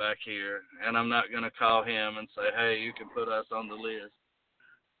coming back here. And I'm not going to call him and say, hey, you can put us on the list.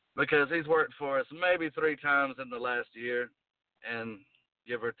 Because he's worked for us maybe 3 times in the last year, and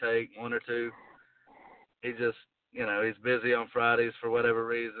give or take 1 or 2. He just, he's busy on Fridays for whatever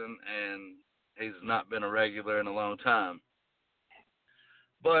reason, and he's not been a regular in a long time.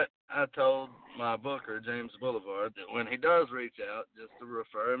 But I told my booker, James Boulevard, that when he does reach out, just to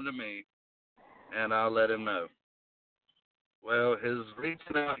refer him to me, and I'll let him know. Well, his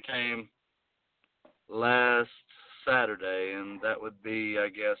reaching out came last Saturday, and that would be, I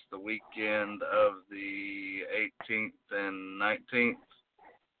guess, the weekend of the 18th and 19th.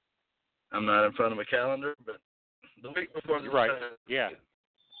 I'm not in front of my calendar, but the week before the right. Yeah.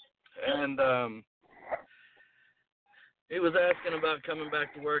 And he was asking about coming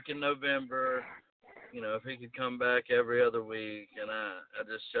back to work in November, if he could come back every other week, and I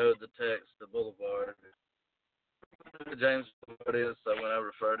just showed the text to Boulevard. James Boulevard is, so when I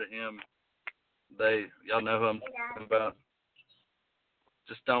refer to him, y'all know who I'm talking about.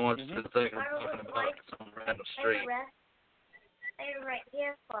 Just don't want you to think I'm talking about some random street. They're right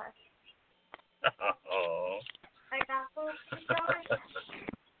here for us. Oh.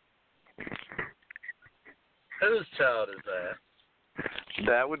 Whose child is that?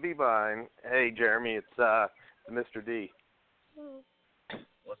 That would be mine. Hey, Jeremy, it's Mr. D.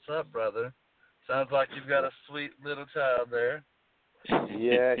 What's up, brother? Sounds like you've got a sweet little child there.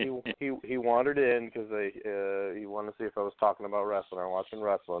 Yeah, he wandered in because he wanted to see if I was talking about wrestling or watching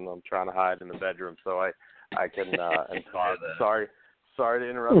wrestling. I'm trying to hide in the bedroom so I can and talk. Sorry to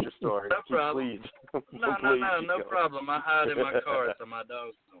interrupt your story. No problem. Please. No problem. I hide in my car so my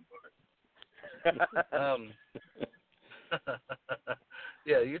dogs don't bark.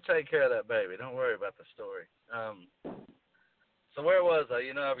 Yeah, you take care of that baby. Don't worry about the story. So where was I?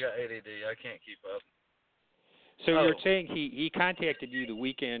 You know I've got ADD. I can't keep up. So you're saying he contacted you the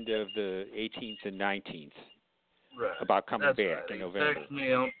weekend of the 18th and 19th about coming back in November. He texted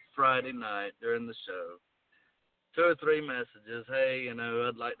me on Friday night during the show. 2 or 3 messages. Hey,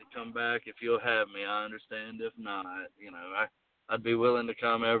 I'd like to come back if you'll have me. I understand if not. I'd be willing to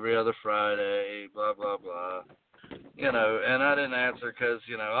come every other Friday, blah, blah, blah. And I didn't answer because,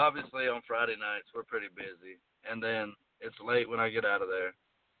 obviously on Friday nights we're pretty busy. And then it's late when I get out of there.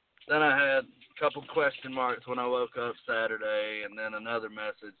 Then I had a couple question marks when I woke up Saturday, and then another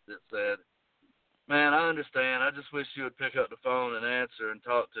message that said, man, I understand. I just wish you would pick up the phone and answer and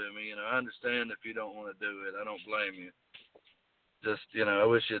talk to me. I understand if you don't want to do it. I don't blame you. Just, I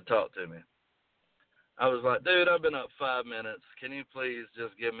wish you'd talk to me. I was like, dude, I've been up 5 minutes. Can you please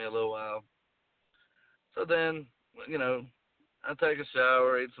just give me a little while? So then, I take a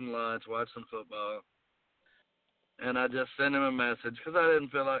shower, eat some lunch, watch some football. And I just sent him a message because I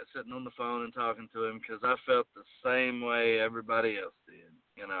didn't feel like sitting on the phone and talking to him because I felt the same way everybody else did.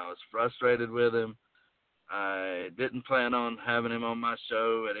 I was frustrated with him. I didn't plan on having him on my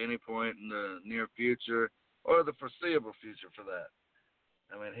show at any point in the near future or the foreseeable future for that.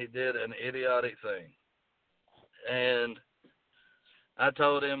 I mean, he did an idiotic thing. And I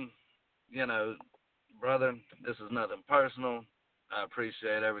told him, brother, this is nothing personal. I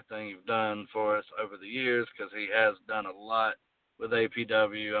appreciate everything you've done for us over the years because he has done a lot with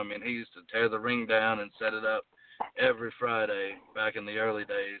APW. I mean, he used to tear the ring down and set it up every Friday back in the early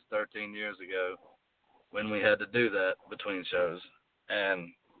days, 13 years ago, when we had to do that between shows. And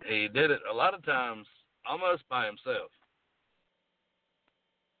he did it a lot of times almost by himself.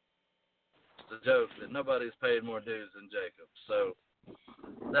 It's a joke that nobody's paid more dues than Jacob. So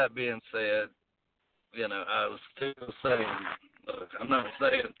that being said, I was still saying, look, I'm not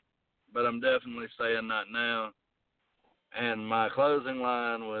saying, but I'm definitely saying not now. And my closing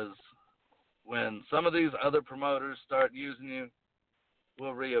line was, when some of these other promoters start using you,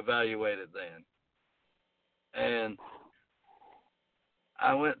 we'll reevaluate it then. And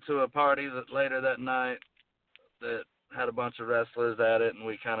I went to a party later that night that had a bunch of wrestlers at it, and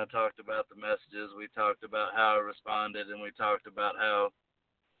we kind of talked about the messages. We talked about how I responded, and we talked about how,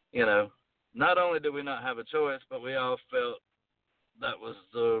 not only did we not have a choice, but we all felt that was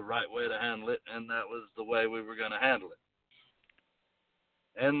the right way to handle it, and that was the way we were going to handle it.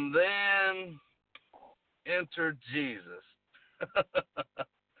 And then enter Jesus.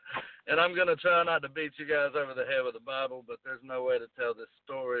 And I'm going to try not to beat you guys over the head with the Bible, but there's no way to tell this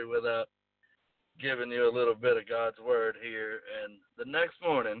story without giving you a little bit of God's word here. And the next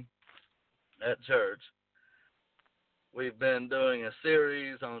morning at church, we've been doing a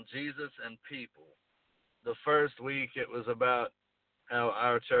series on Jesus and people. The first week it was about how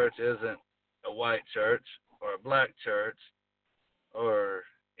our church isn't a white church or a black church or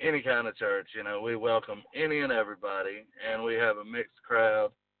any kind of church. We welcome any and everybody, and we have a mixed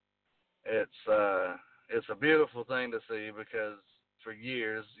crowd. It's a beautiful thing to see because for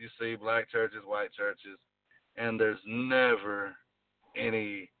years you see black churches, white churches, and there's never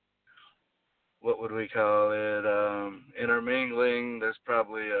any, what would we call it, intermingling. There's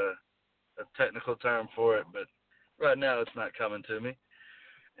probably a technical term for it, but right now it's not coming to me.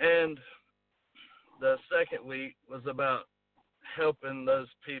 And the second week was about helping those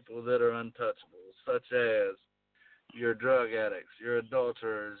people that are untouchable, such as your drug addicts, your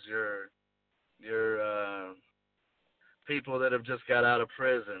adulterers, your people that have just got out of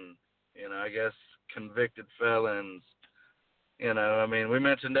prison, I guess convicted felons. We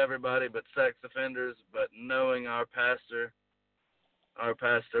mentioned everybody but sex offenders, but knowing our pastor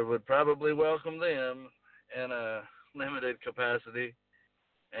would probably welcome them in a limited capacity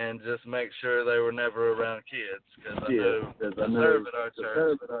and just make sure they were never around kids. Because I know to serve at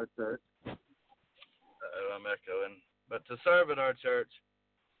our church. I'm echoing. But to serve at our church,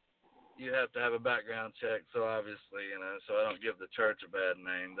 you have to have a background check. So obviously, so I don't give the church a bad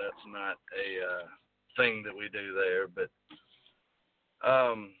name. That's not a thing that we do there. But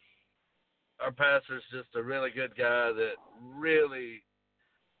our pastor's just a really good guy that really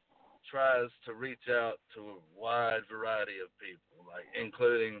tries to reach out to a wide variety of people, like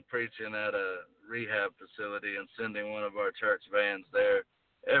including preaching at a rehab facility and sending one of our church vans there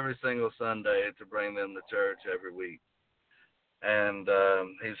every single Sunday to bring them to church every week. And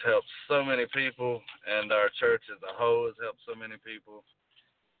he's helped so many people, and our church as a whole has helped so many people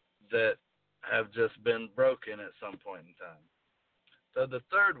that have just been broken at some point in time. So the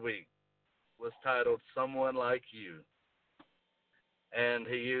third week was titled Someone Like You. And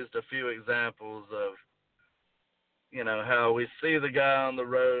he used a few examples of, how we see the guy on the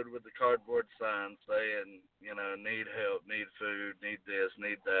road with the cardboard sign saying, need help, need food, need this,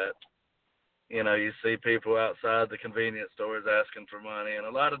 need that. You see people outside the convenience stores asking for money, and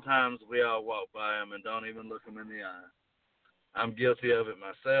a lot of times we all walk by them and don't even look them in the eye. I'm guilty of it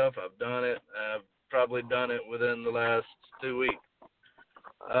myself. I've done it. I've probably done it within the last 2 weeks.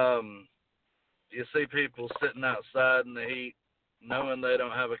 You see people sitting outside in the heat, knowing they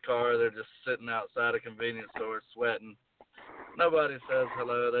don't have a car. They're just sitting outside a convenience store sweating. Nobody says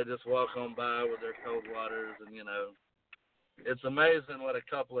hello. They just walk on by with their cold waters, and, it's amazing what a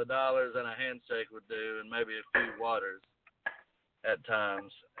couple of dollars and a handshake would do, and maybe a few waters at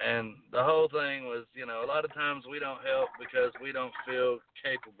times. And the whole thing was, a lot of times we don't help because we don't feel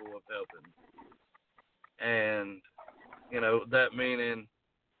capable of helping. And, that meaning,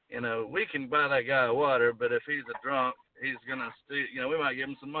 we can buy that guy water, but if he's a drunk, he's going to steal, we might give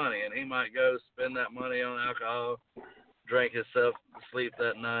him some money, and he might go spend that money on alcohol, drink himself to sleep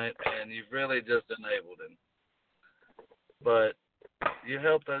that night, and you've really just enabled him. But you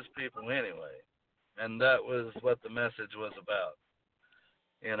help those people anyway, and that was what the message was about.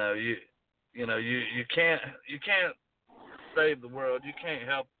 You can't save the world. You can't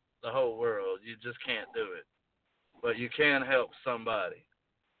help the whole world. You just can't do it. But you can help somebody.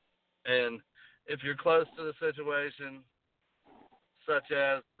 And if you're close to the situation, such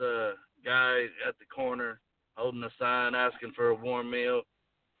as the guy at the corner holding a sign asking for a warm meal,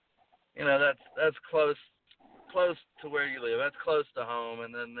 that's close to where you live. That's close to home.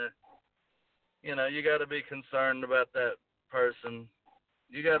 And then, you got to be concerned about that person.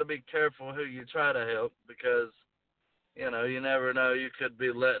 You got to be careful who you try to help because, you never know. You could be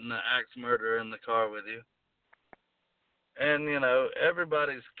letting the axe murderer in the car with you. And,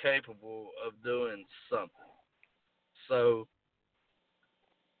 everybody's capable of doing something. So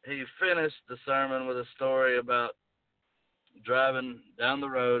he finished the sermon with a story about driving down the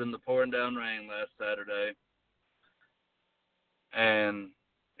road in the pouring down rain last Saturday. And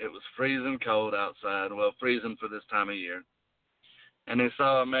it was freezing cold outside, well, freezing for this time of year. And he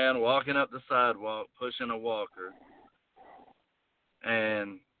saw a man walking up the sidewalk pushing a walker.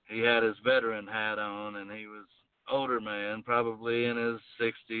 And he had his veteran hat on, and he was older man, probably in his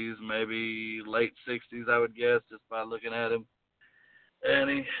 60s, maybe late 60s, I would guess, just by looking at him.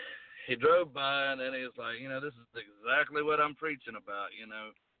 And he drove by, and then he was like, this is exactly what I'm preaching about.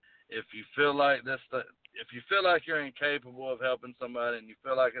 If you feel like if you feel like you're incapable of helping somebody and you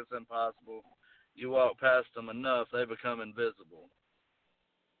feel like it's impossible, you walk past them enough, they become invisible.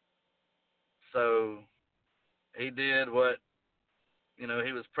 So he did what, he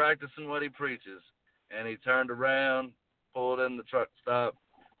was practicing what he preaches. And he turned around, pulled in the truck stop.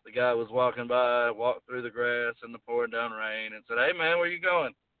 The guy was walking by, walked through the grass in the pouring down rain, and said, "Hey, man, where you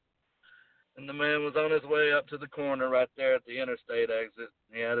going?" And the man was on his way up to the corner right there at the interstate exit.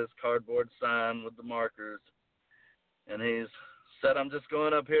 He had his cardboard sign with the markers. And he said, "I'm just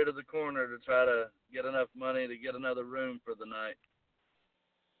going up here to the corner to try to get enough money to get another room for the night."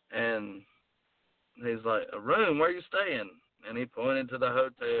 And he's like, "A room? Where are you staying?" And he pointed to the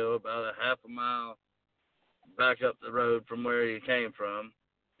hotel about a half a mile back up the road from where he came from.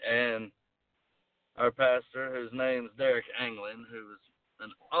 And our pastor, whose name's Derek Anglin, who was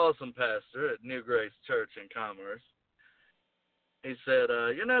an awesome pastor at New Grace Church in Commerce, he said,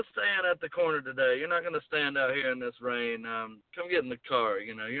 "You're not staying at the corner today. You're not going to stand out here in this rain. Come get in the car.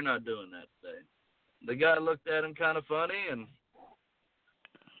 You're not doing that today." The guy looked at him kind of funny and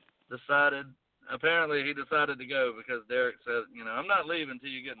apparently he decided to go because Derek said, "I'm not leaving until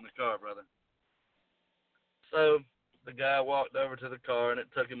you get in the car, brother." So the guy walked over to the car, and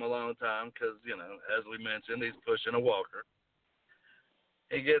it took him a long time because, as we mentioned, he's pushing a walker.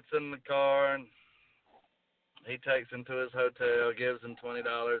 He gets in the car, and he takes him to his hotel, gives him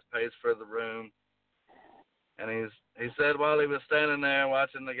 $20, pays for the room. And he said while he was standing there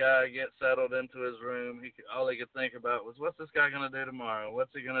watching the guy get settled into his room, all he could think about was, what's this guy going to do tomorrow?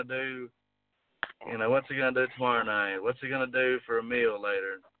 What's he going to do? What's he going to do tomorrow night? What's he going to do for a meal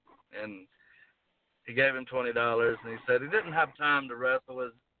later? And he gave him $20, and he said he didn't have time to wrestle.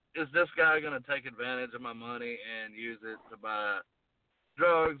 Is this guy going to take advantage of my money and use it to buy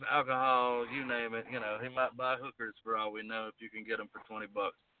drugs, alcohol, you name it. He might buy hookers for all we know if you can get them for $20.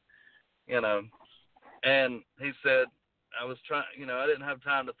 And he said, I was trying, I didn't have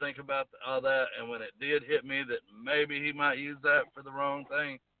time to think about all that. And when it did hit me that maybe he might use that for the wrong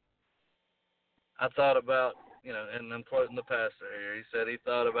thing, I thought about, and I'm quoting the pastor here. He said he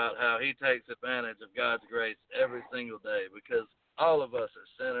thought about how he takes advantage of God's grace every single day because all of us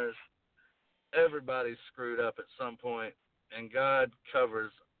are sinners. Everybody's screwed up at some point, and God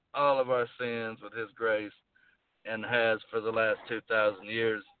covers all of our sins with his grace and has for the last 2,000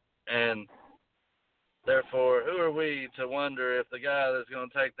 years. And therefore, who are we to wonder if the guy that's going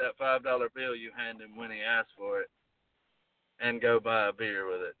to take that $5 bill you hand him when he asks for it and go buy a beer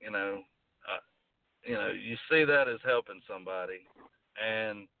with it, you see that as helping somebody.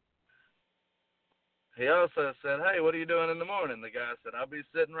 And he also said, hey, what are you doing in the morning? The guy said, I'll be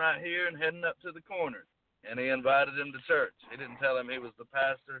sitting right here and heading up to the corner. And he invited him to church. He didn't tell him he was the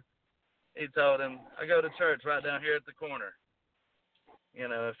pastor. He told him, I go to church right down here at the corner.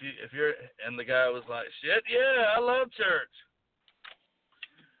 If you're, and the guy was like, shit, yeah, I love church.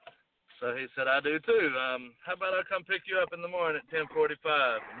 So he said, I do too. How about I come pick you up in the morning at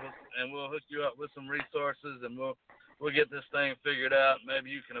 10:45, and we'll hook you up with some resources, and we'll get this thing figured out.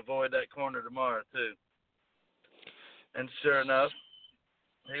 Maybe you can avoid that corner tomorrow too. And sure enough,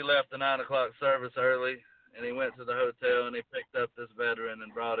 he left the 9 o'clock service early, and he went to the hotel, and he picked up this veteran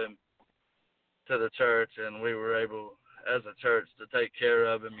and brought him to the church, and we were able, as a church, to take care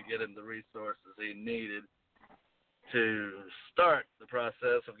of him and get him the resources he needed to start the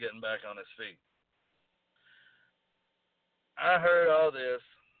process of getting back on his feet. I heard all this,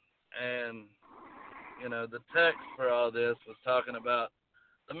 and, the text for all this was talking about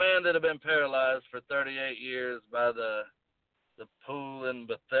the man that had been paralyzed for 38 years by the pool in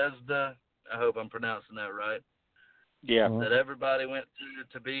Bethesda. I hope I'm pronouncing that right. Yeah. That everybody went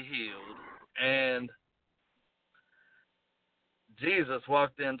to be healed. And Jesus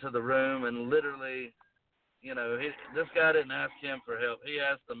walked into the room and literally, this guy didn't ask him for help. He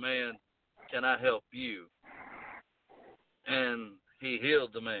asked the man, can I help you? And he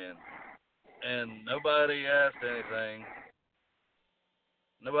healed the man. And nobody asked anything.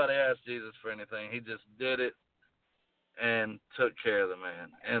 Nobody asked Jesus for anything. He just did it and took care of the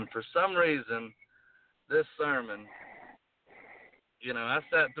man. And for some reason, this sermon, I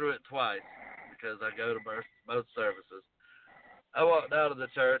sat through it twice because I go to both services. I walked out of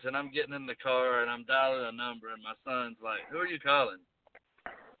the church, and I'm getting in the car, and I'm dialing a number, and my son's like, who are you calling?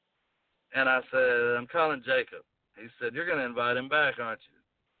 And I said, I'm calling Jacob. He said, you're going to invite him back, aren't you?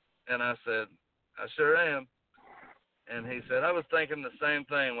 And I said, I sure am. And he said, I was thinking the same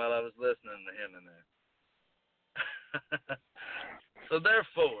thing while I was listening to him in there. So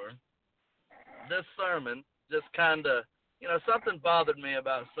therefore, this sermon just kind of, something bothered me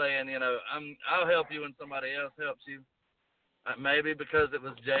about saying, I'll help you when somebody else helps you. Maybe because it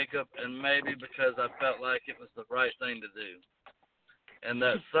was Jacob, and maybe because I felt like it was the right thing to do. And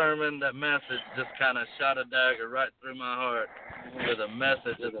that sermon, that message just kind of shot a dagger right through my heart with a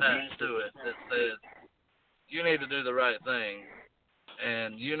message attached to it that says, you need to do the right thing,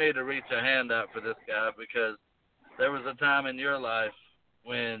 and you need to reach a hand out for this guy because there was a time in your life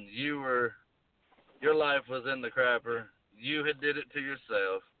when your life was in the crapper. You had did it to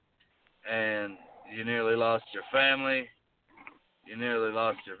yourself, and you nearly lost your family. You nearly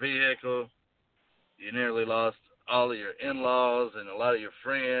lost your vehicle. You nearly lost all of your in-laws and a lot of your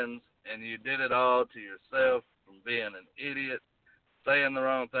friends, and you did it all to yourself from being an idiot, saying the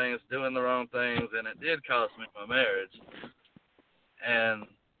wrong things, doing the wrong things, and it did cost me my marriage. And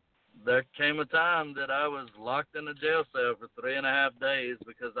there came a time that I was locked in a jail cell for 3.5 days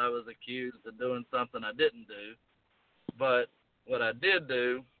because I was accused of doing something I didn't do. But what I did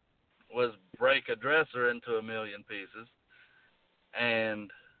do was break a dresser into 1 million pieces. And,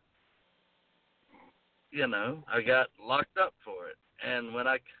 I got locked up for it. And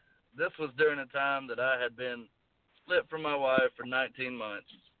this was during a time that I had been split from my wife for 19 months.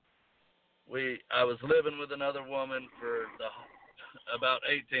 I was living with another woman for about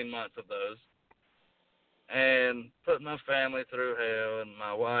 18 months of those, and put my family through hell and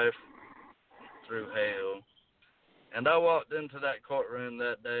my wife through hell. And I walked into that courtroom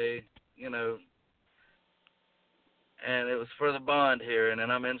that day, and it was for the bond hearing,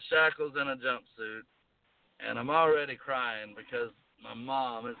 and I'm in shackles and a jumpsuit, and I'm already crying because my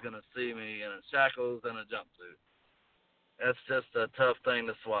mom is going to see me in shackles and a jumpsuit. That's just a tough thing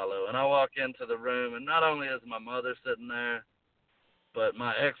to swallow. And I walk into the room, and not only is my mother sitting there, but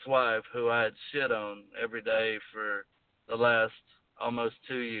my ex-wife, who I had shit on every day for the last almost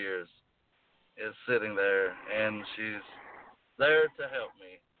 2 years, is sitting there, and she's there to help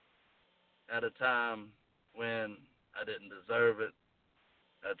me at a time when I didn't deserve it,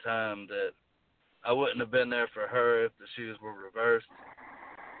 a time that I wouldn't have been there for her if the shoes were reversed.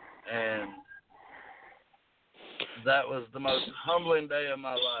 And that was the most humbling day of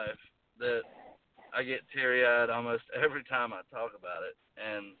my life that I get teary-eyed almost every time I talk about it.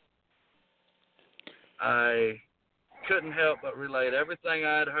 And I couldn't help but relate everything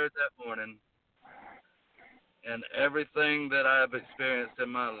I had heard that morning and everything that I have experienced in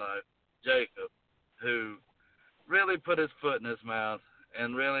my life. Jacob, who really put his foot in his mouth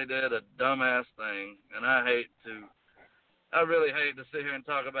and really did a dumbass thing. And I really hate to sit here and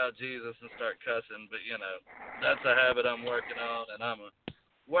talk about Jesus and start cussing, but, you know, that's a habit I'm working on, and I'm a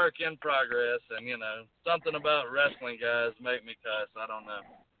work in progress, and, you know, something about wrestling guys make me cuss. I don't know.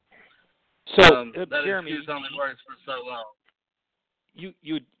 So, that Jeremy, excuse only works for so long.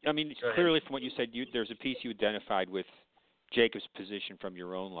 Clearly from what you said, there's a piece you identified with Jacob's position from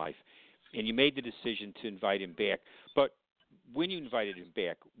your own life, and you made the decision to invite him back. But when you invited him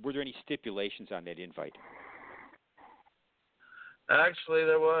back, were there any stipulations on that invite? Actually,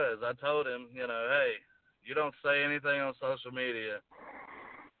 there was. I told him, you know, hey, you don't say anything on social media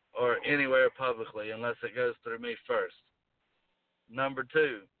or anywhere publicly unless it goes through me first. Number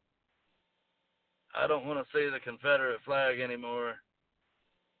 2, I don't want to see the Confederate flag anymore,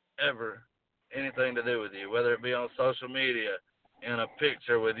 ever, anything to do with you, whether it be on social media, in a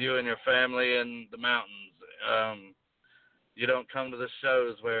picture with you and your family in the mountains. You don't come to the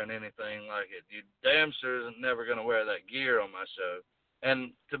shows wearing anything like it. You damn sure isn't never going to wear that gear on my show.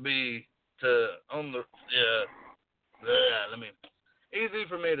 And easy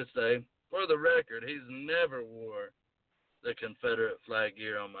for me to say, for the record, he's never wore the Confederate flag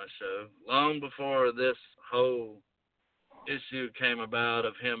gear on my show, long before this whole issue came about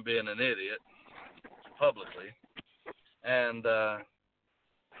of him being an idiot publicly. And,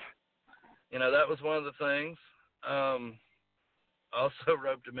 you know, that was one of the things. Also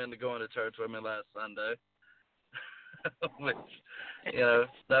roped him into going to church with me last Sunday, which, you know,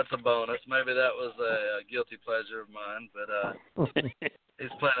 that's a bonus. Maybe that was a guilty pleasure of mine, but he's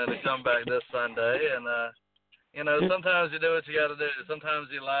planning to come back this Sunday. And, you know, sometimes you do what you got to do.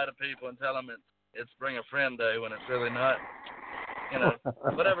 Sometimes you lie to people and tell them it's Bring a Friend Day when it's really not. You know,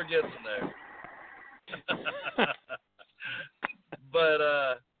 whatever gets them there. But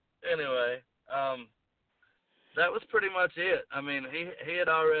anyway, that was pretty much it. I mean, he had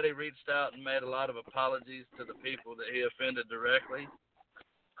already reached out and made a lot of apologies to the people that he offended directly.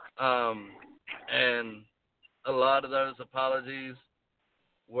 And a lot of those apologies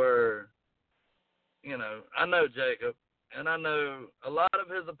were, you know, I know Jacob, and I know a lot of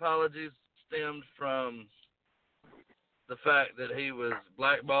his apologies stemmed from the fact that he was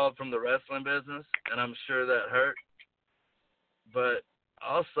blackballed from the wrestling business, and I'm sure that hurt. But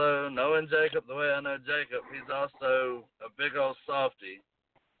also, knowing Jacob the way I know Jacob, he's also a big old softy.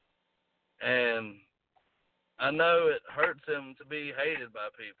 And I know it hurts him to be hated by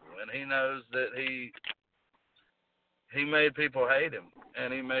people. And he knows that he made people hate him.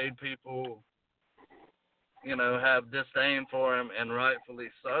 And he made people, you know, have disdain for him, and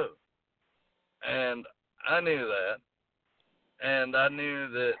rightfully so. And I knew that. And I knew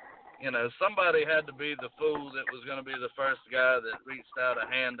that, you know, somebody had to be the fool that was going to be the first guy that reached out a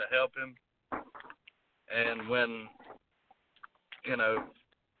hand to help him. And when, you know,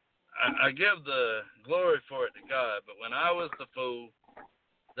 I give the glory for it to God, but when I was the fool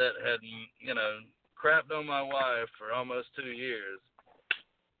that had, you know, crapped on my wife for almost 2 years,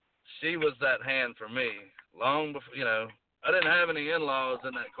 she was that hand for me. Long before, you know, I didn't have any in-laws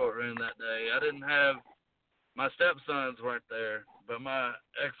in that courtroom that day. I didn't have, my stepsons weren't there, but my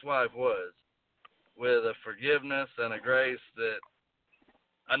ex-wife was, with a forgiveness and a grace that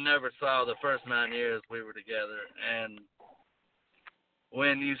I never saw the first 9 years we were together. And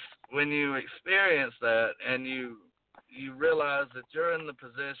when you experience that and you realize that you're in the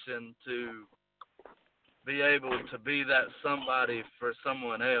position to be able to be that somebody for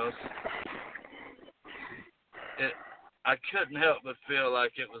someone else, I couldn't help but feel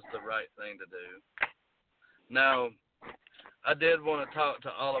like it was the right thing to do. Now, I did want to talk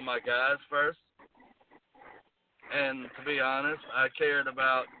to all of my guys first. And to be honest, I cared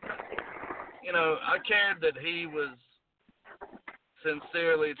about, you know, I cared that he was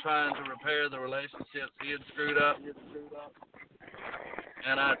sincerely trying to repair the relationships he had screwed up.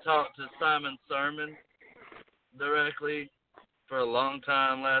 And I talked to Simon Sermon directly for a long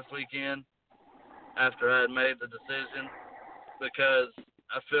time last weekend after I had made the decision, because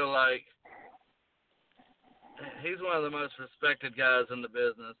I feel like he's one of the most respected guys in the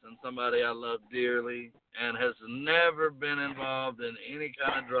business and somebody I love dearly and has never been involved in any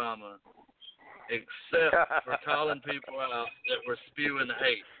kind of drama except for calling people out that were spewing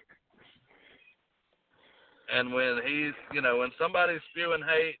hate. And when when somebody's spewing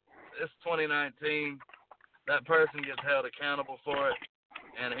hate, it's 2019, that person gets held accountable for it,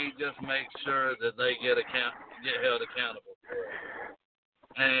 and he just makes sure that they get held accountable for it.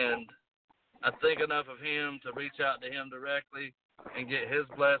 And I think enough of him to reach out to him directly and get his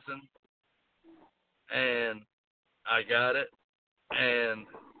blessing, and I got it. And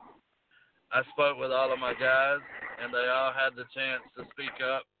I spoke with all of my guys, and they all had the chance to speak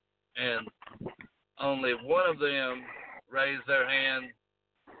up, and only one of them raised their hand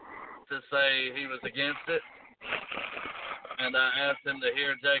to say he was against it. And I asked him to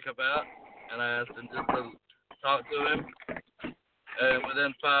hear Jacob out, and I asked him just to talk to him. And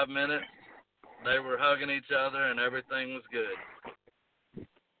within 5 minutes, they were hugging each other, and everything was good.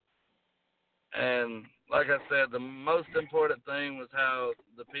 And like I said, the most important thing was how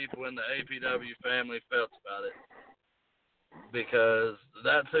the people in the APW family felt about it, because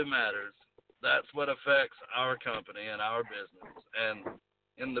that's who matters. That's what affects our company and our business. And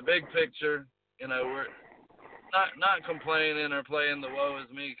in the big picture, we're not complaining or playing the woe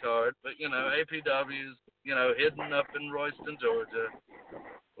is me card, but APW's hidden up in Royston, Georgia.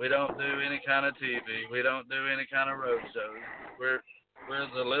 We don't do any kind of TV. We don't do any kind of road shows. We're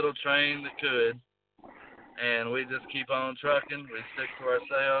the little train that could, and we just keep on trucking. We stick to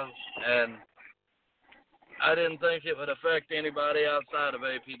ourselves, and I didn't think it would affect anybody outside of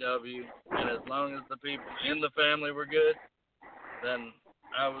APW, and as long as the people in the family were good, then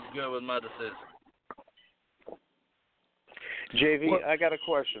I was good with my decision. JV, I got a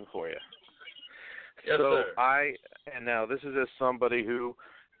question for you. Yes, so sir. And now this is as somebody who,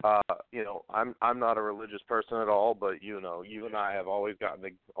 I'm not a religious person at all, but you and I have always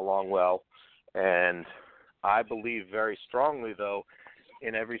gotten along well, and I believe very strongly, though,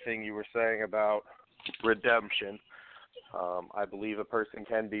 in everything you were saying about redemption. I believe a person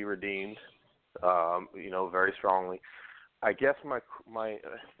can be redeemed, very strongly. I guess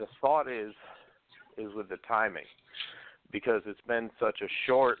the thought is with the timing, because it's been such a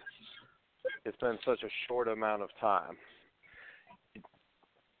short amount of time.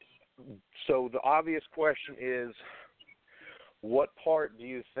 So the obvious question is, what part do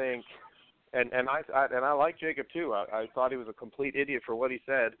you think? And I like Jacob too. I thought he was a complete idiot for what he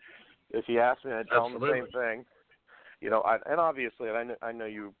said. If he asked me, I'd tell him the same thing. And obviously, I know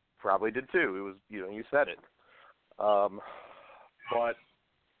you probably did too. It was, you said it. But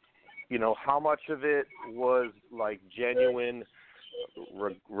how much of it was like genuine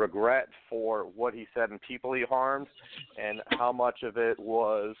regret for what he said and people he harmed, and how much of it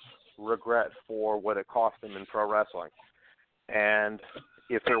was regret for what it cost him in pro wrestling? And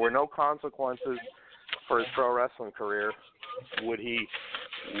if there were no consequences for his pro wrestling career, would he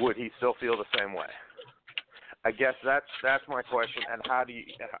still feel the same way? I guess that's my question. And how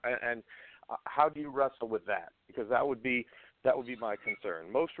do you wrestle with that? Because that would be my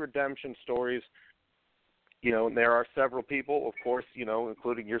concern. Most redemption stories, there are several people, of course,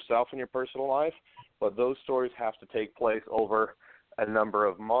 including yourself in your personal life, but those stories have to take place over a number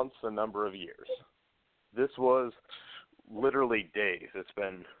of months, a number of years. This was literally days. It's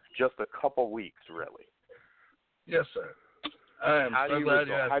been just a couple weeks, really. Yes, sir. I am so glad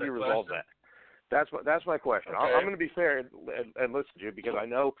you asked that. How do you resolve that? That's my question. Okay. I'm going to be fair and listen to you, because I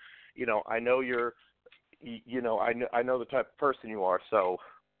know you're, I know the type of person you are, so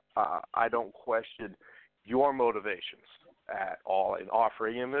I don't question your motivations at all in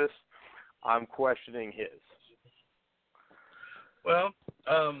offering him this. I'm questioning his. Well,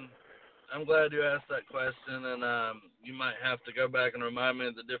 I'm glad you asked that question, and you might have to go back and remind me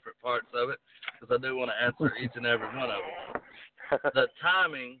of the different parts of it, because I do want to answer each and every one of them. The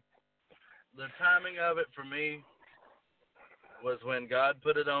timing of it for me was when God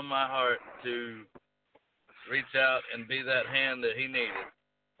put it on my heart to reach out and be that hand that he needed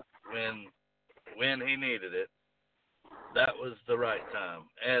when he needed it. That was the right time.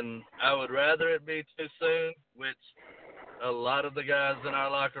 And I would rather it be too soon, which a lot of the guys in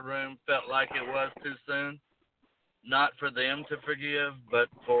our locker room felt like it was too soon. Not for them to forgive, but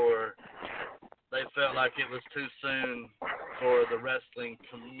they felt like it was too soon for the wrestling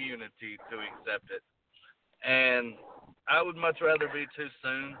community to accept it. And I would much rather be too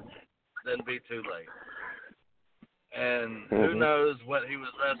soon than be too late. And who knows what he was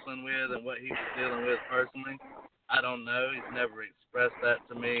wrestling with and what he was dealing with personally. I don't know. He's never expressed that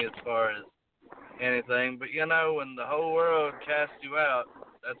to me as far as anything. But, when the whole world casts you out,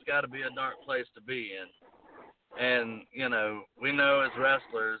 that's got to be a dark place to be in. And, we know as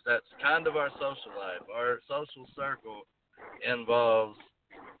wrestlers that's kind of our social life. Our social circle involves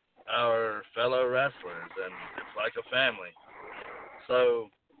our fellow wrestlers, and it's like a family. So,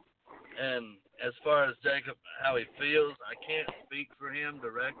 and as far as Jacob, how he feels, I can't speak for him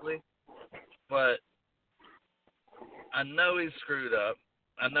directly, but I know he's screwed up.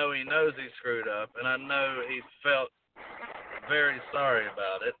 I know he knows he's screwed up, and I know he felt very sorry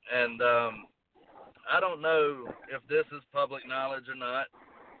about it. And I don't know if this is public knowledge or not,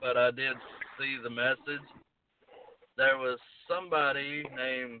 but I did see the message. There was somebody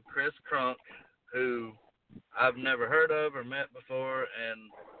named Chris Crunk who I've never heard of or met before,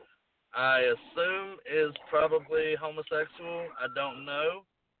 and I assume is probably homosexual. I don't know.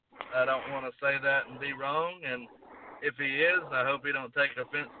 I don't want to say that and be wrong, and if he is, I hope he don't take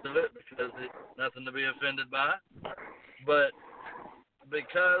offense to it because it's nothing to be offended by. But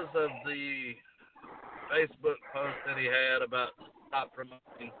because of the Facebook post that he had about stop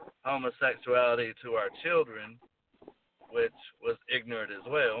promoting homosexuality to our children, which was ignorant as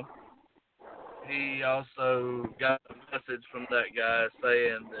well, he also got a message from that guy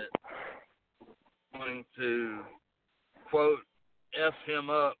saying that he's going to, quote, F him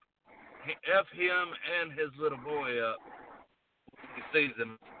and his little boy up when he sees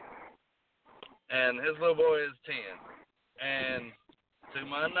him. And his little boy is 10. And to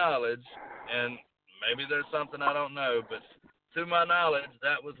my knowledge, and maybe there's something I don't know, but to my knowledge,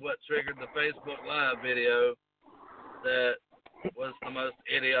 that was what triggered the Facebook Live video that was the most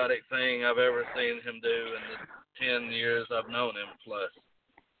idiotic thing I've ever seen him do in the 10 years I've known him plus.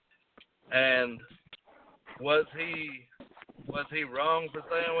 And was he wrong for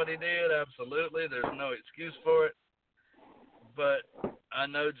saying what he did? Absolutely. There's no excuse for it. But I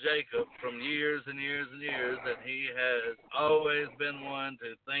know Jacob from years and years and years, and he has always been one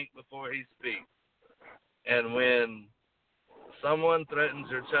to think before he speaks. And when someone threatens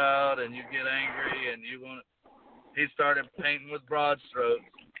your child and you get angry and he started painting with broad strokes,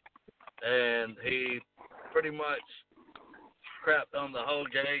 and he pretty much crapped on the whole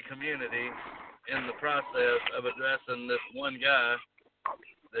gay community in the process of addressing this one guy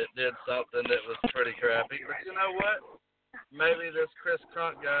that did something that was pretty crappy. But you know what? Maybe this Chris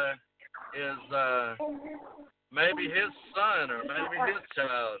Crunk guy is, maybe his son or maybe his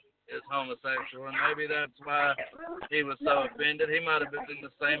child is homosexual, and maybe that's why he was so offended. He might have been in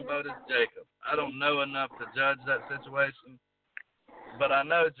the same boat as Jacob. I don't know enough to judge that situation, but I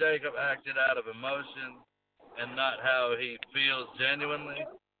know Jacob acted out of emotion and not how he feels genuinely,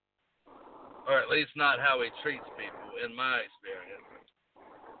 or at least not how he treats people, in my experience.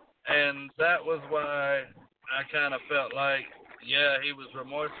 And that was why I kind of felt like, yeah, he was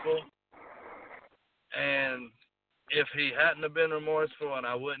remorseful. And if he hadn't have been remorseful and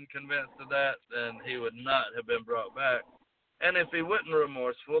I wasn't convinced of that, then he would not have been brought back. And if he wasn't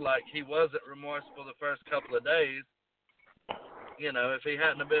remorseful, like he wasn't remorseful the first couple of days, if he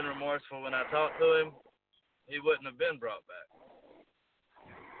hadn't have been remorseful when I talked to him, he wouldn't have been brought back.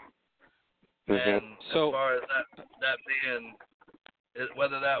 Mm-hmm. And as far as that being,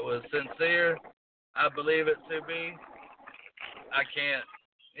 whether that was sincere, I believe it to be. I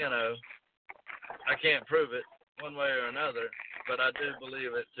can't prove it one way or another, but I do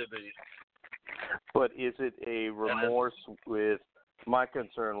believe it to be. But is it a remorse with, my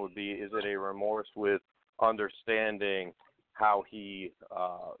concern would be, is it a remorse with understanding how he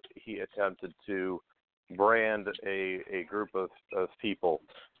attempted to brand a group of people,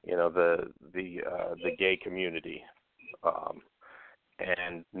 the gay community,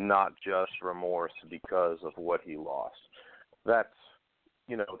 and not just remorse because of what he lost? That's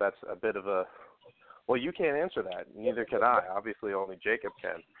a bit of a, well, you can't answer that. Neither can I. Obviously, only Jacob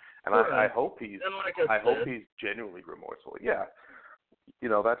can. And I hope he's hope he's genuinely remorseful. Yeah.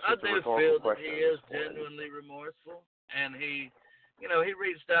 That's just a rhetorical question. I do feel that he is genuinely remorseful, and he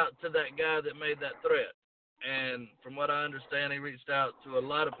reached out to that guy that made that threat. And from what I understand, he reached out to a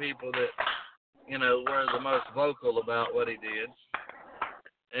lot of people that, were the most vocal about what he did.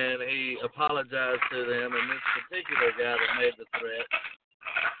 And he apologized to them, and this particular guy that made the threat,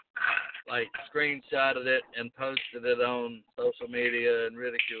 screenshotted it and posted it on social media and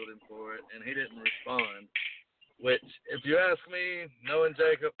ridiculed him for it, and he didn't respond. Which, if you ask me, knowing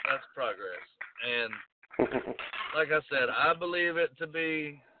Jacob, that's progress. And like I said, I believe it to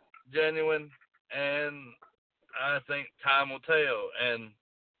be genuine, and I think time will tell. And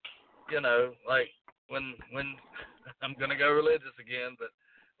when I'm gonna go religious again, but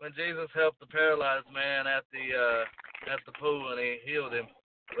when Jesus helped the paralyzed man at the pool and he healed him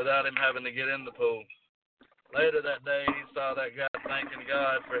without him having to get in the pool, later that day he saw that guy thanking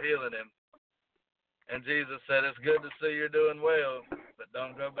God for healing him. And Jesus said, it's good to see you're doing well, but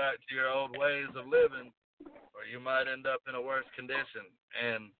don't go back to your old ways of living, or you might end up in a worse condition.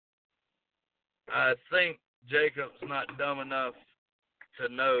 And I think Jacob's not dumb enough to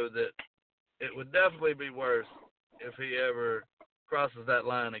know that it would definitely be worse if he ever crosses that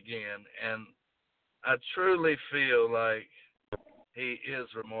line again. And I truly feel like he is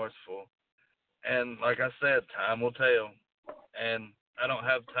remorseful. And like I said, time will tell. And I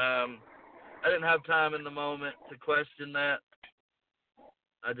didn't have time in the moment to question that.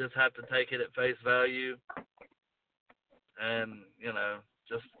 I just have to take it at face value. And,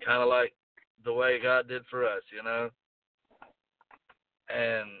 just kind of like the way God did for us,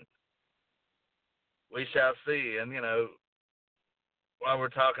 And we shall see. And, while we're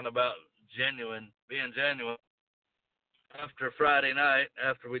talking about being genuine, after Friday night,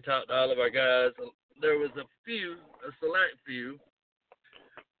 after we talked to all of our guys, there was a select few,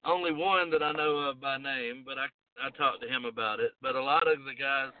 only one that I know of by name, but I talked to him about it. But a lot of the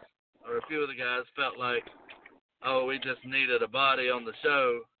guys, or a few of the guys, felt like, we just needed a body on the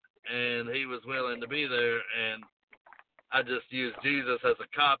show, and he was willing to be there, and I just used Jesus as a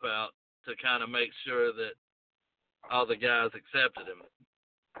cop-out to kind of make sure that all the guys accepted him.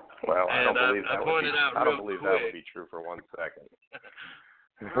 Well, I don't believe that would be true for 1 second.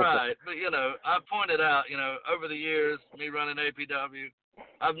 Right, but I pointed out, over the years, me running APW,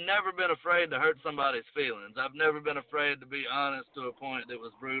 I've never been afraid to hurt somebody's feelings. I've never been afraid to be honest to a point that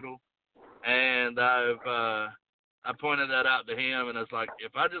was brutal, and I pointed that out to him, and it's like,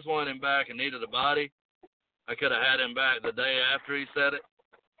 if I just wanted him back and needed a body, I could have had him back the day after he said it,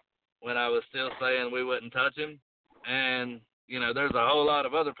 when I was still saying we wouldn't touch him, and there's a whole lot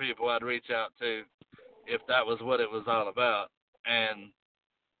of other people I'd reach out to if that was what it was all about. And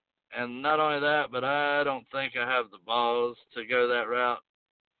not only that, but I don't think I have the balls to go that route.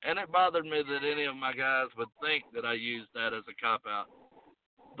 And it bothered me that any of my guys would think that I used that as a cop-out.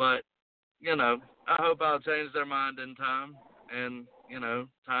 But, I hope I'll change their mind in time. And,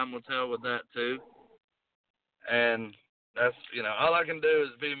 time will tell with that too. And that's, all I can do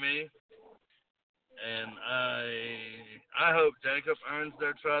is be me. And I hope Jacob earns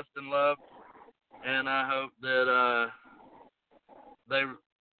their trust and love, and I hope that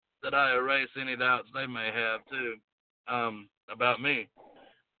that I erase any doubts they may have too about me.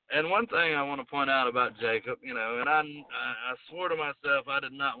 And one thing I want to point out about Jacob, and I swore to myself I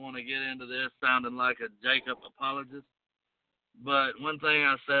did not want to get into this sounding like a Jacob apologist, but one thing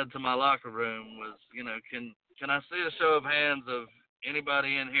I said to my locker room was, can I see a show of hands of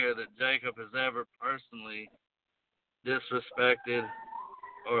anybody in here that Jacob has ever personally disrespected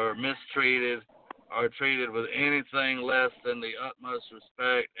or mistreated or treated with anything less than the utmost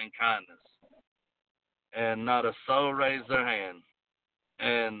respect and kindness? And not a soul raised their hand.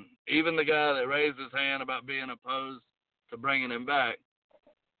 And even the guy that raised his hand about being opposed to bringing him back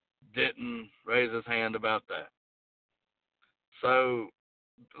didn't raise his hand about that. So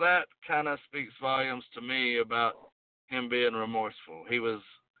that kind of speaks volumes to me about him being remorseful. He was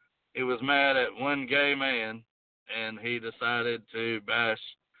mad at one gay man, and he decided to bash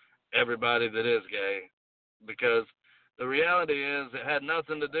everybody that is gay, because the reality is it had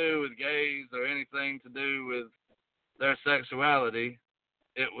nothing to do with gays or anything to do with their sexuality.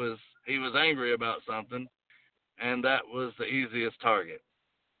 He was angry about something, and that was the easiest target.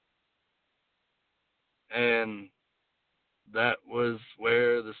 And that was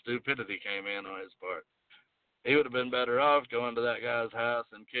where the stupidity came in on his part. He would have been better off going to that guy's house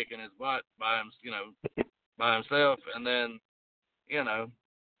and kicking his butt by himself, and then,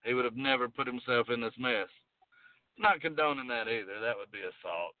 he would have never put himself in this mess. Not condoning that either. That would be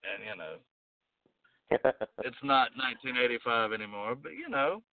assault, and it's not 1985 anymore. But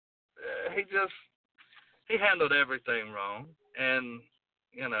he handled everything wrong, and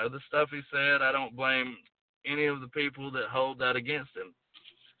the stuff he said, I don't blame any of the people that hold that against him.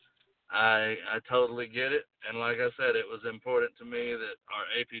 I totally get it, and like I said, it was important to me that our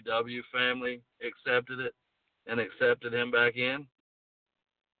APW family accepted it and accepted him back in.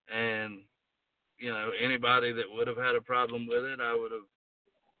 And anybody that would have had a problem with it, I would have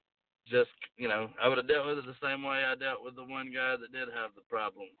just, I would have dealt with it the same way I dealt with the one guy that did have the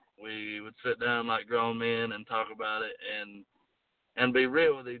problem. We would sit down like grown men and talk about it and be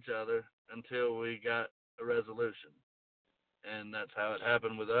real with each other until we got a resolution. And that's how it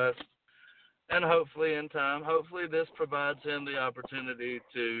happened with us. And hopefully in time, this provides him the opportunity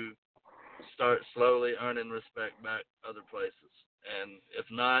to start slowly earning respect back other places. And if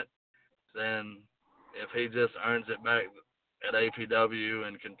not, then if he just earns it back at APW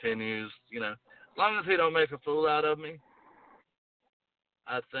and continues, as long as he don't make a fool out of me,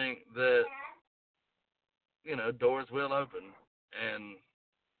 I think that doors will open, and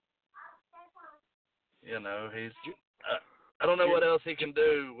he's. I don't know what else he can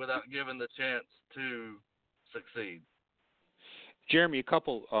do without giving the chance to succeed. Jeremy, a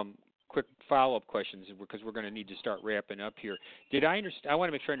couple quick follow-up questions because we're going to need to start wrapping up here. Did I understand? I want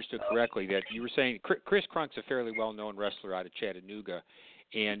to make sure I understood correctly that you were saying Chris Crunk's a fairly well-known wrestler out of Chattanooga,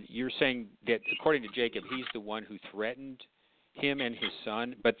 and you're saying that according to Jacob, he's the one who threatened him and his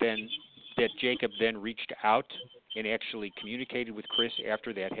son, but then that Jacob then reached out and actually communicated with Chris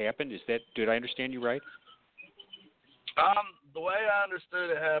after that happened. Did I understand you right? The way I understood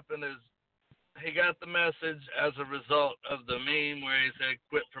it happened is he got the message as a result of the meme where he said,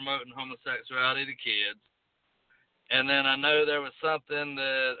 quit promoting homosexuality to kids. And then I know there was something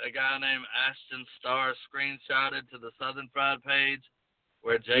that a guy named Ashton Starr screenshotted to the Southern Fried page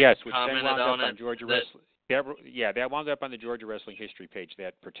where Jacob commented on it. That wound up on the Georgia Wrestling History page,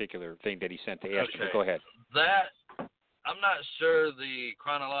 that particular thing that he sent to Ashton. Okay. Go ahead. That, I'm not sure the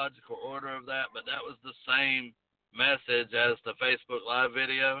chronological order of that, but that was the same message as the Facebook Live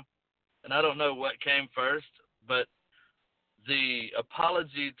video. And I don't know what came first, but the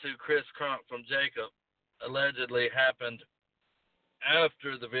apology to Chris Crunk from Jacob allegedly happened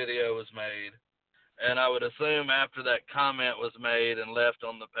after the video was made. And I would assume after that comment was made and left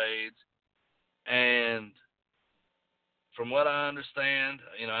on the page. And from what I understand,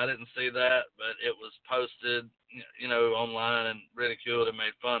 I didn't see that, but it was posted, online and ridiculed and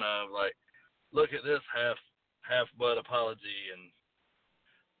made fun of. Like, look at this half-butt apology, and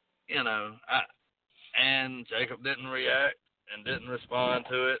and Jacob didn't react and didn't respond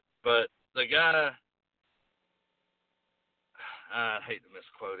to it. But the guy, I hate to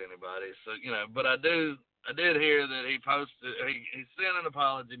misquote anybody, so but I did hear that he sent an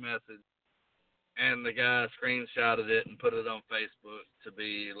apology message, and the guy screenshotted it and put it on Facebook to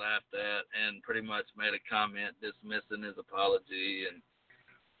be laughed at, and pretty much made a comment dismissing his apology. And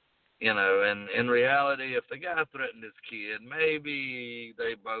and in reality, if the guy threatened his kid, maybe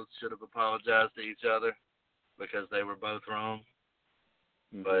they both should have apologized to each other because they were both wrong.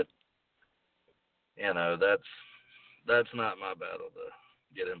 Mm-hmm. But, that's not my battle to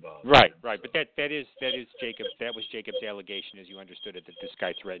get involved. Right. But that is Jacob. That was Jacob's allegation, as you understood it, that this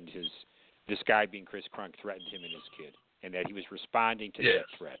guy being Chris Crunk threatened him and his kid, and that he was responding to that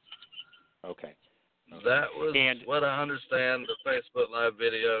threat. Okay. That was what I understand. The Facebook Live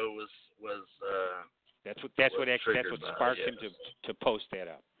video was. That's what sparked him to post that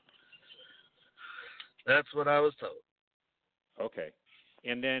up. That's what I was told. Okay,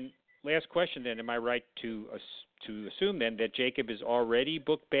 and then last question. Then, am I right to assume then that Jacob is already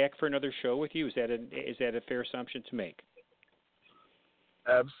booked back for another show with you? Is that a fair assumption to make?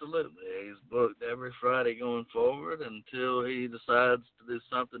 Absolutely. He's booked every Friday going forward until he decides to do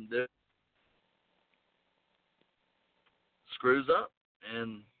something different. Screws up,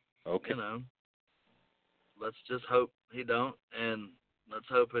 and let's just hope he don't, and let's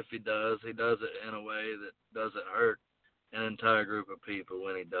hope if he does it in a way that doesn't hurt an entire group of people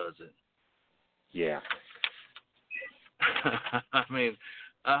when he does it. Yeah. I mean,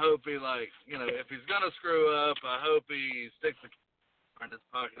 I hope he if he's gonna screw up, I hope he sticks the in his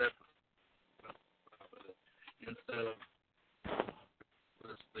pocket instead of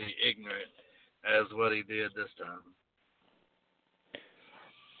the ignorant as what he did this time.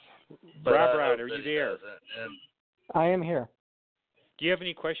 Rob, are you there? I am here. Do you have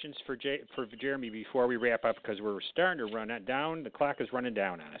any questions for Jeremy before we wrap up? Because we're starting to run down. The clock is running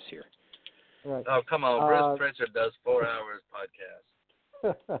down on us here. Right. Oh, come on. Bruce Pritchard does 4 hours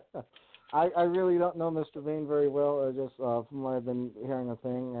podcast. I really don't know Mr. Vain very well, just from what I've been hearing a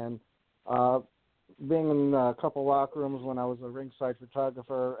thing. And being in a couple locker rooms when I was a ringside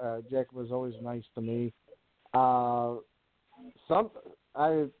photographer, Jacob was always nice to me. I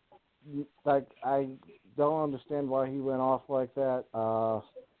don't understand why he went off like that. I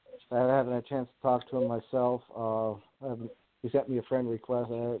haven't had a chance to talk to him myself. He sent me a friend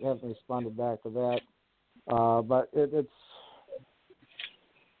request. I haven't responded back to that. But it's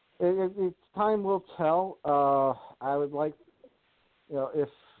time will tell. I would like, if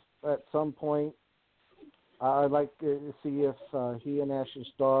at some point, I'd like to see if he and Ashton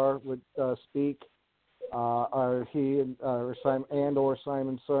Starr would speak. Or he or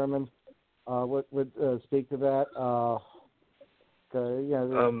Simon Sermon would speak to that.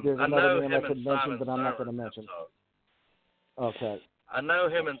 There's another name I could mention, but I'm not going to mention. Okay. I know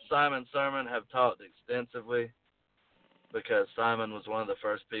him and Simon Sermon have talked extensively because Simon was one of the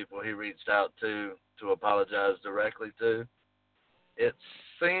first people he reached out to apologize directly to. It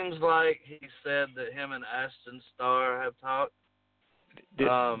seems like he said that him and Ashton Starr have talked.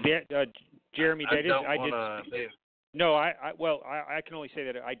 Jeremy, I can only say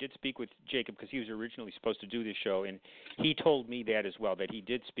that I did speak with Jacob because he was originally supposed to do this show, and he told me that as well, that he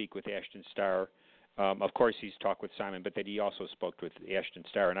did speak with Ashton Starr. Of course, he's talked with Simon, but that he also spoke with Ashton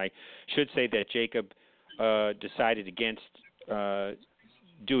Starr. And I should say that Jacob decided against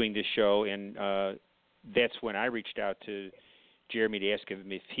doing this show, and that's when I reached out to Jeremy to ask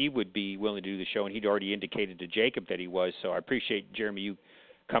him if he would be willing to do the show, and he'd already indicated to Jacob that he was. So I appreciate, Jeremy, you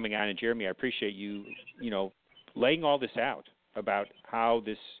coming on, and Jeremy, I appreciate you, laying all this out about how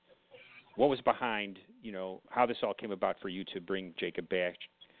this, what was behind, how this all came about for you to bring Jacob back,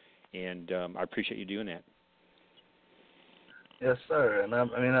 and I appreciate you doing that. Yes, sir. And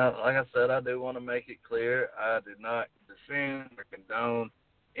like I said, I do want to make it clear I did not defend or condone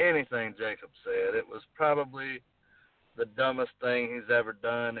anything Jacob said. It was probably the dumbest thing he's ever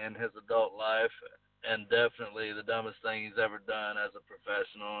done in his adult life, and definitely the dumbest thing he's ever done as a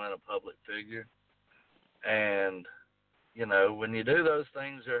professional and a public figure. And, when you do those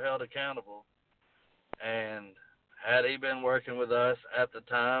things, you're held accountable. And had he been working with us at the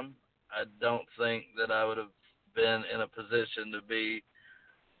time, I don't think that I would have been in a position to be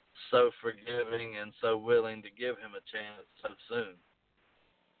so forgiving and so willing to give him a chance so soon.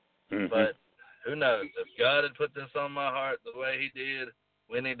 Mm-hmm. But who knows? If God had put this on my heart the way he did,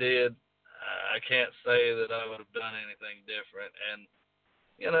 when he did, I can't say that I would have done anything different. And,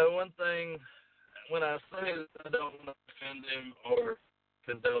 one thing, when I say that I don't want to offend him or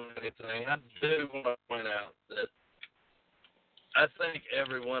condone anything, I do want to point out that I think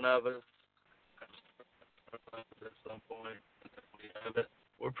every one of us, at some point, if we have it,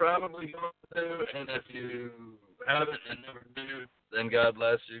 we're probably going to do, and if you have it and never do, then God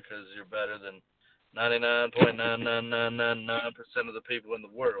bless you, because you're better than 99.99999% of the people in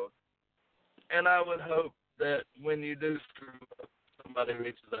the world. And I would hope that when you do screw up, somebody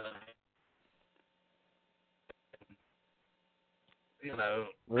reaches out.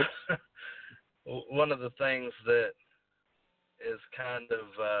 One of the things that is kind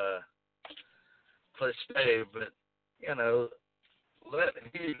of cliche, but, let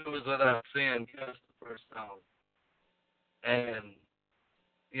he who is without sin cast the first stone. And,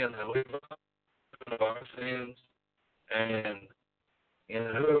 we've all done our sins, and,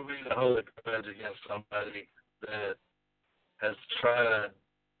 who are we to hold a grudge against somebody that has tried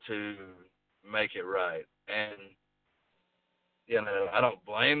to make it right? And, I don't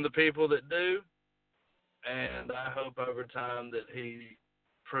blame the people that do, and I hope over time that he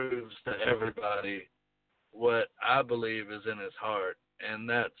proves to everybody what I believe is in his heart, and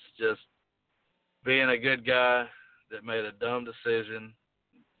that's just being a good guy that made a dumb decision,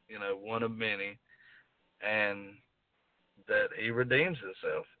 one of many, and that he redeems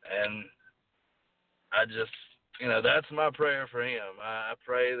himself. And I just, that's my prayer for him. I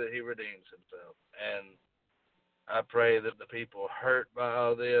pray that he redeems himself, and I pray that the people hurt by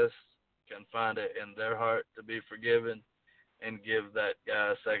all this can find it in their heart to be forgiven and give that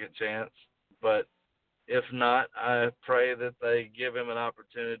guy a second chance. But if not, I pray that they give him an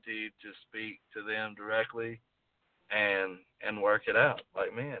opportunity to speak to them directly and work it out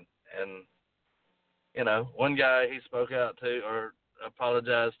like men. And, one guy he spoke out to or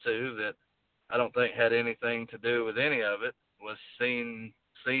apologized to that I don't think had anything to do with any of it was Scene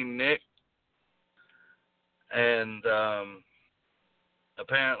Nick. And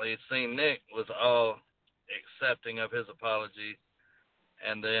apparently Scene Nick was all accepting of his apology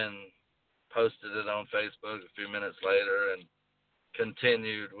and then posted it on Facebook a few minutes later and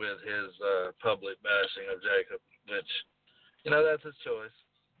continued with his public bashing of Jacob, which, that's his choice.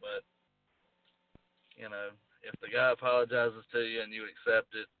 But, if the guy apologizes to you and you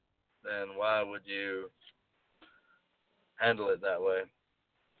accept it, then why would you handle it that way?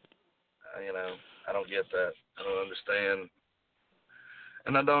 I don't get that. I don't understand.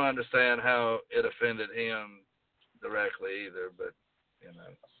 And I don't understand how it offended him directly either, but,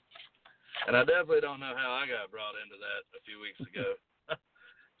 And I definitely don't know how I got brought into that a few weeks ago.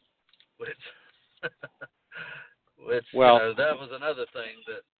 which that was another thing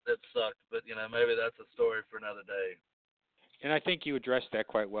that sucked, but, maybe that's a story for another day. And I think you addressed that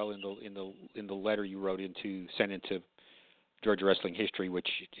quite well in the letter you sent into Georgia Wrestling History, which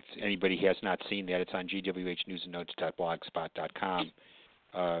if anybody has not seen that, it's on gwhnewsandnotes.blogspot.com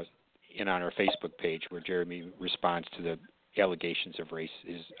and on our Facebook page where Jeremy responds to the allegations of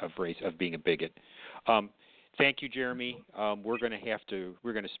being a bigot. Thank you, Jeremy. We're going to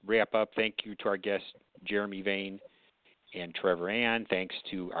wrap up. Thank you to our guests, Jeremy Vain and Trever Aeon. Thanks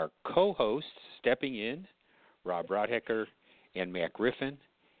to our co-hosts stepping in, Rob Rodhecker and Matt Griffin.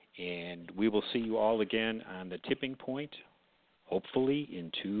 And we will see you all again on the tipping point, hopefully in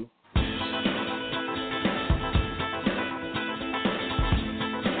 2 weeks.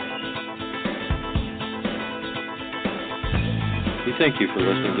 thank you for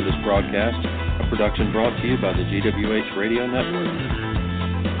listening to this broadcast, a production brought to you by the GWH Radio Network.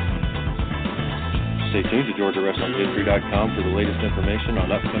 Stay tuned to GeorgiaWrestlingHistory.com for the latest information on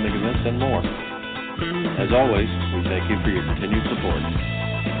upcoming events and more. As always, we thank you for your continued support.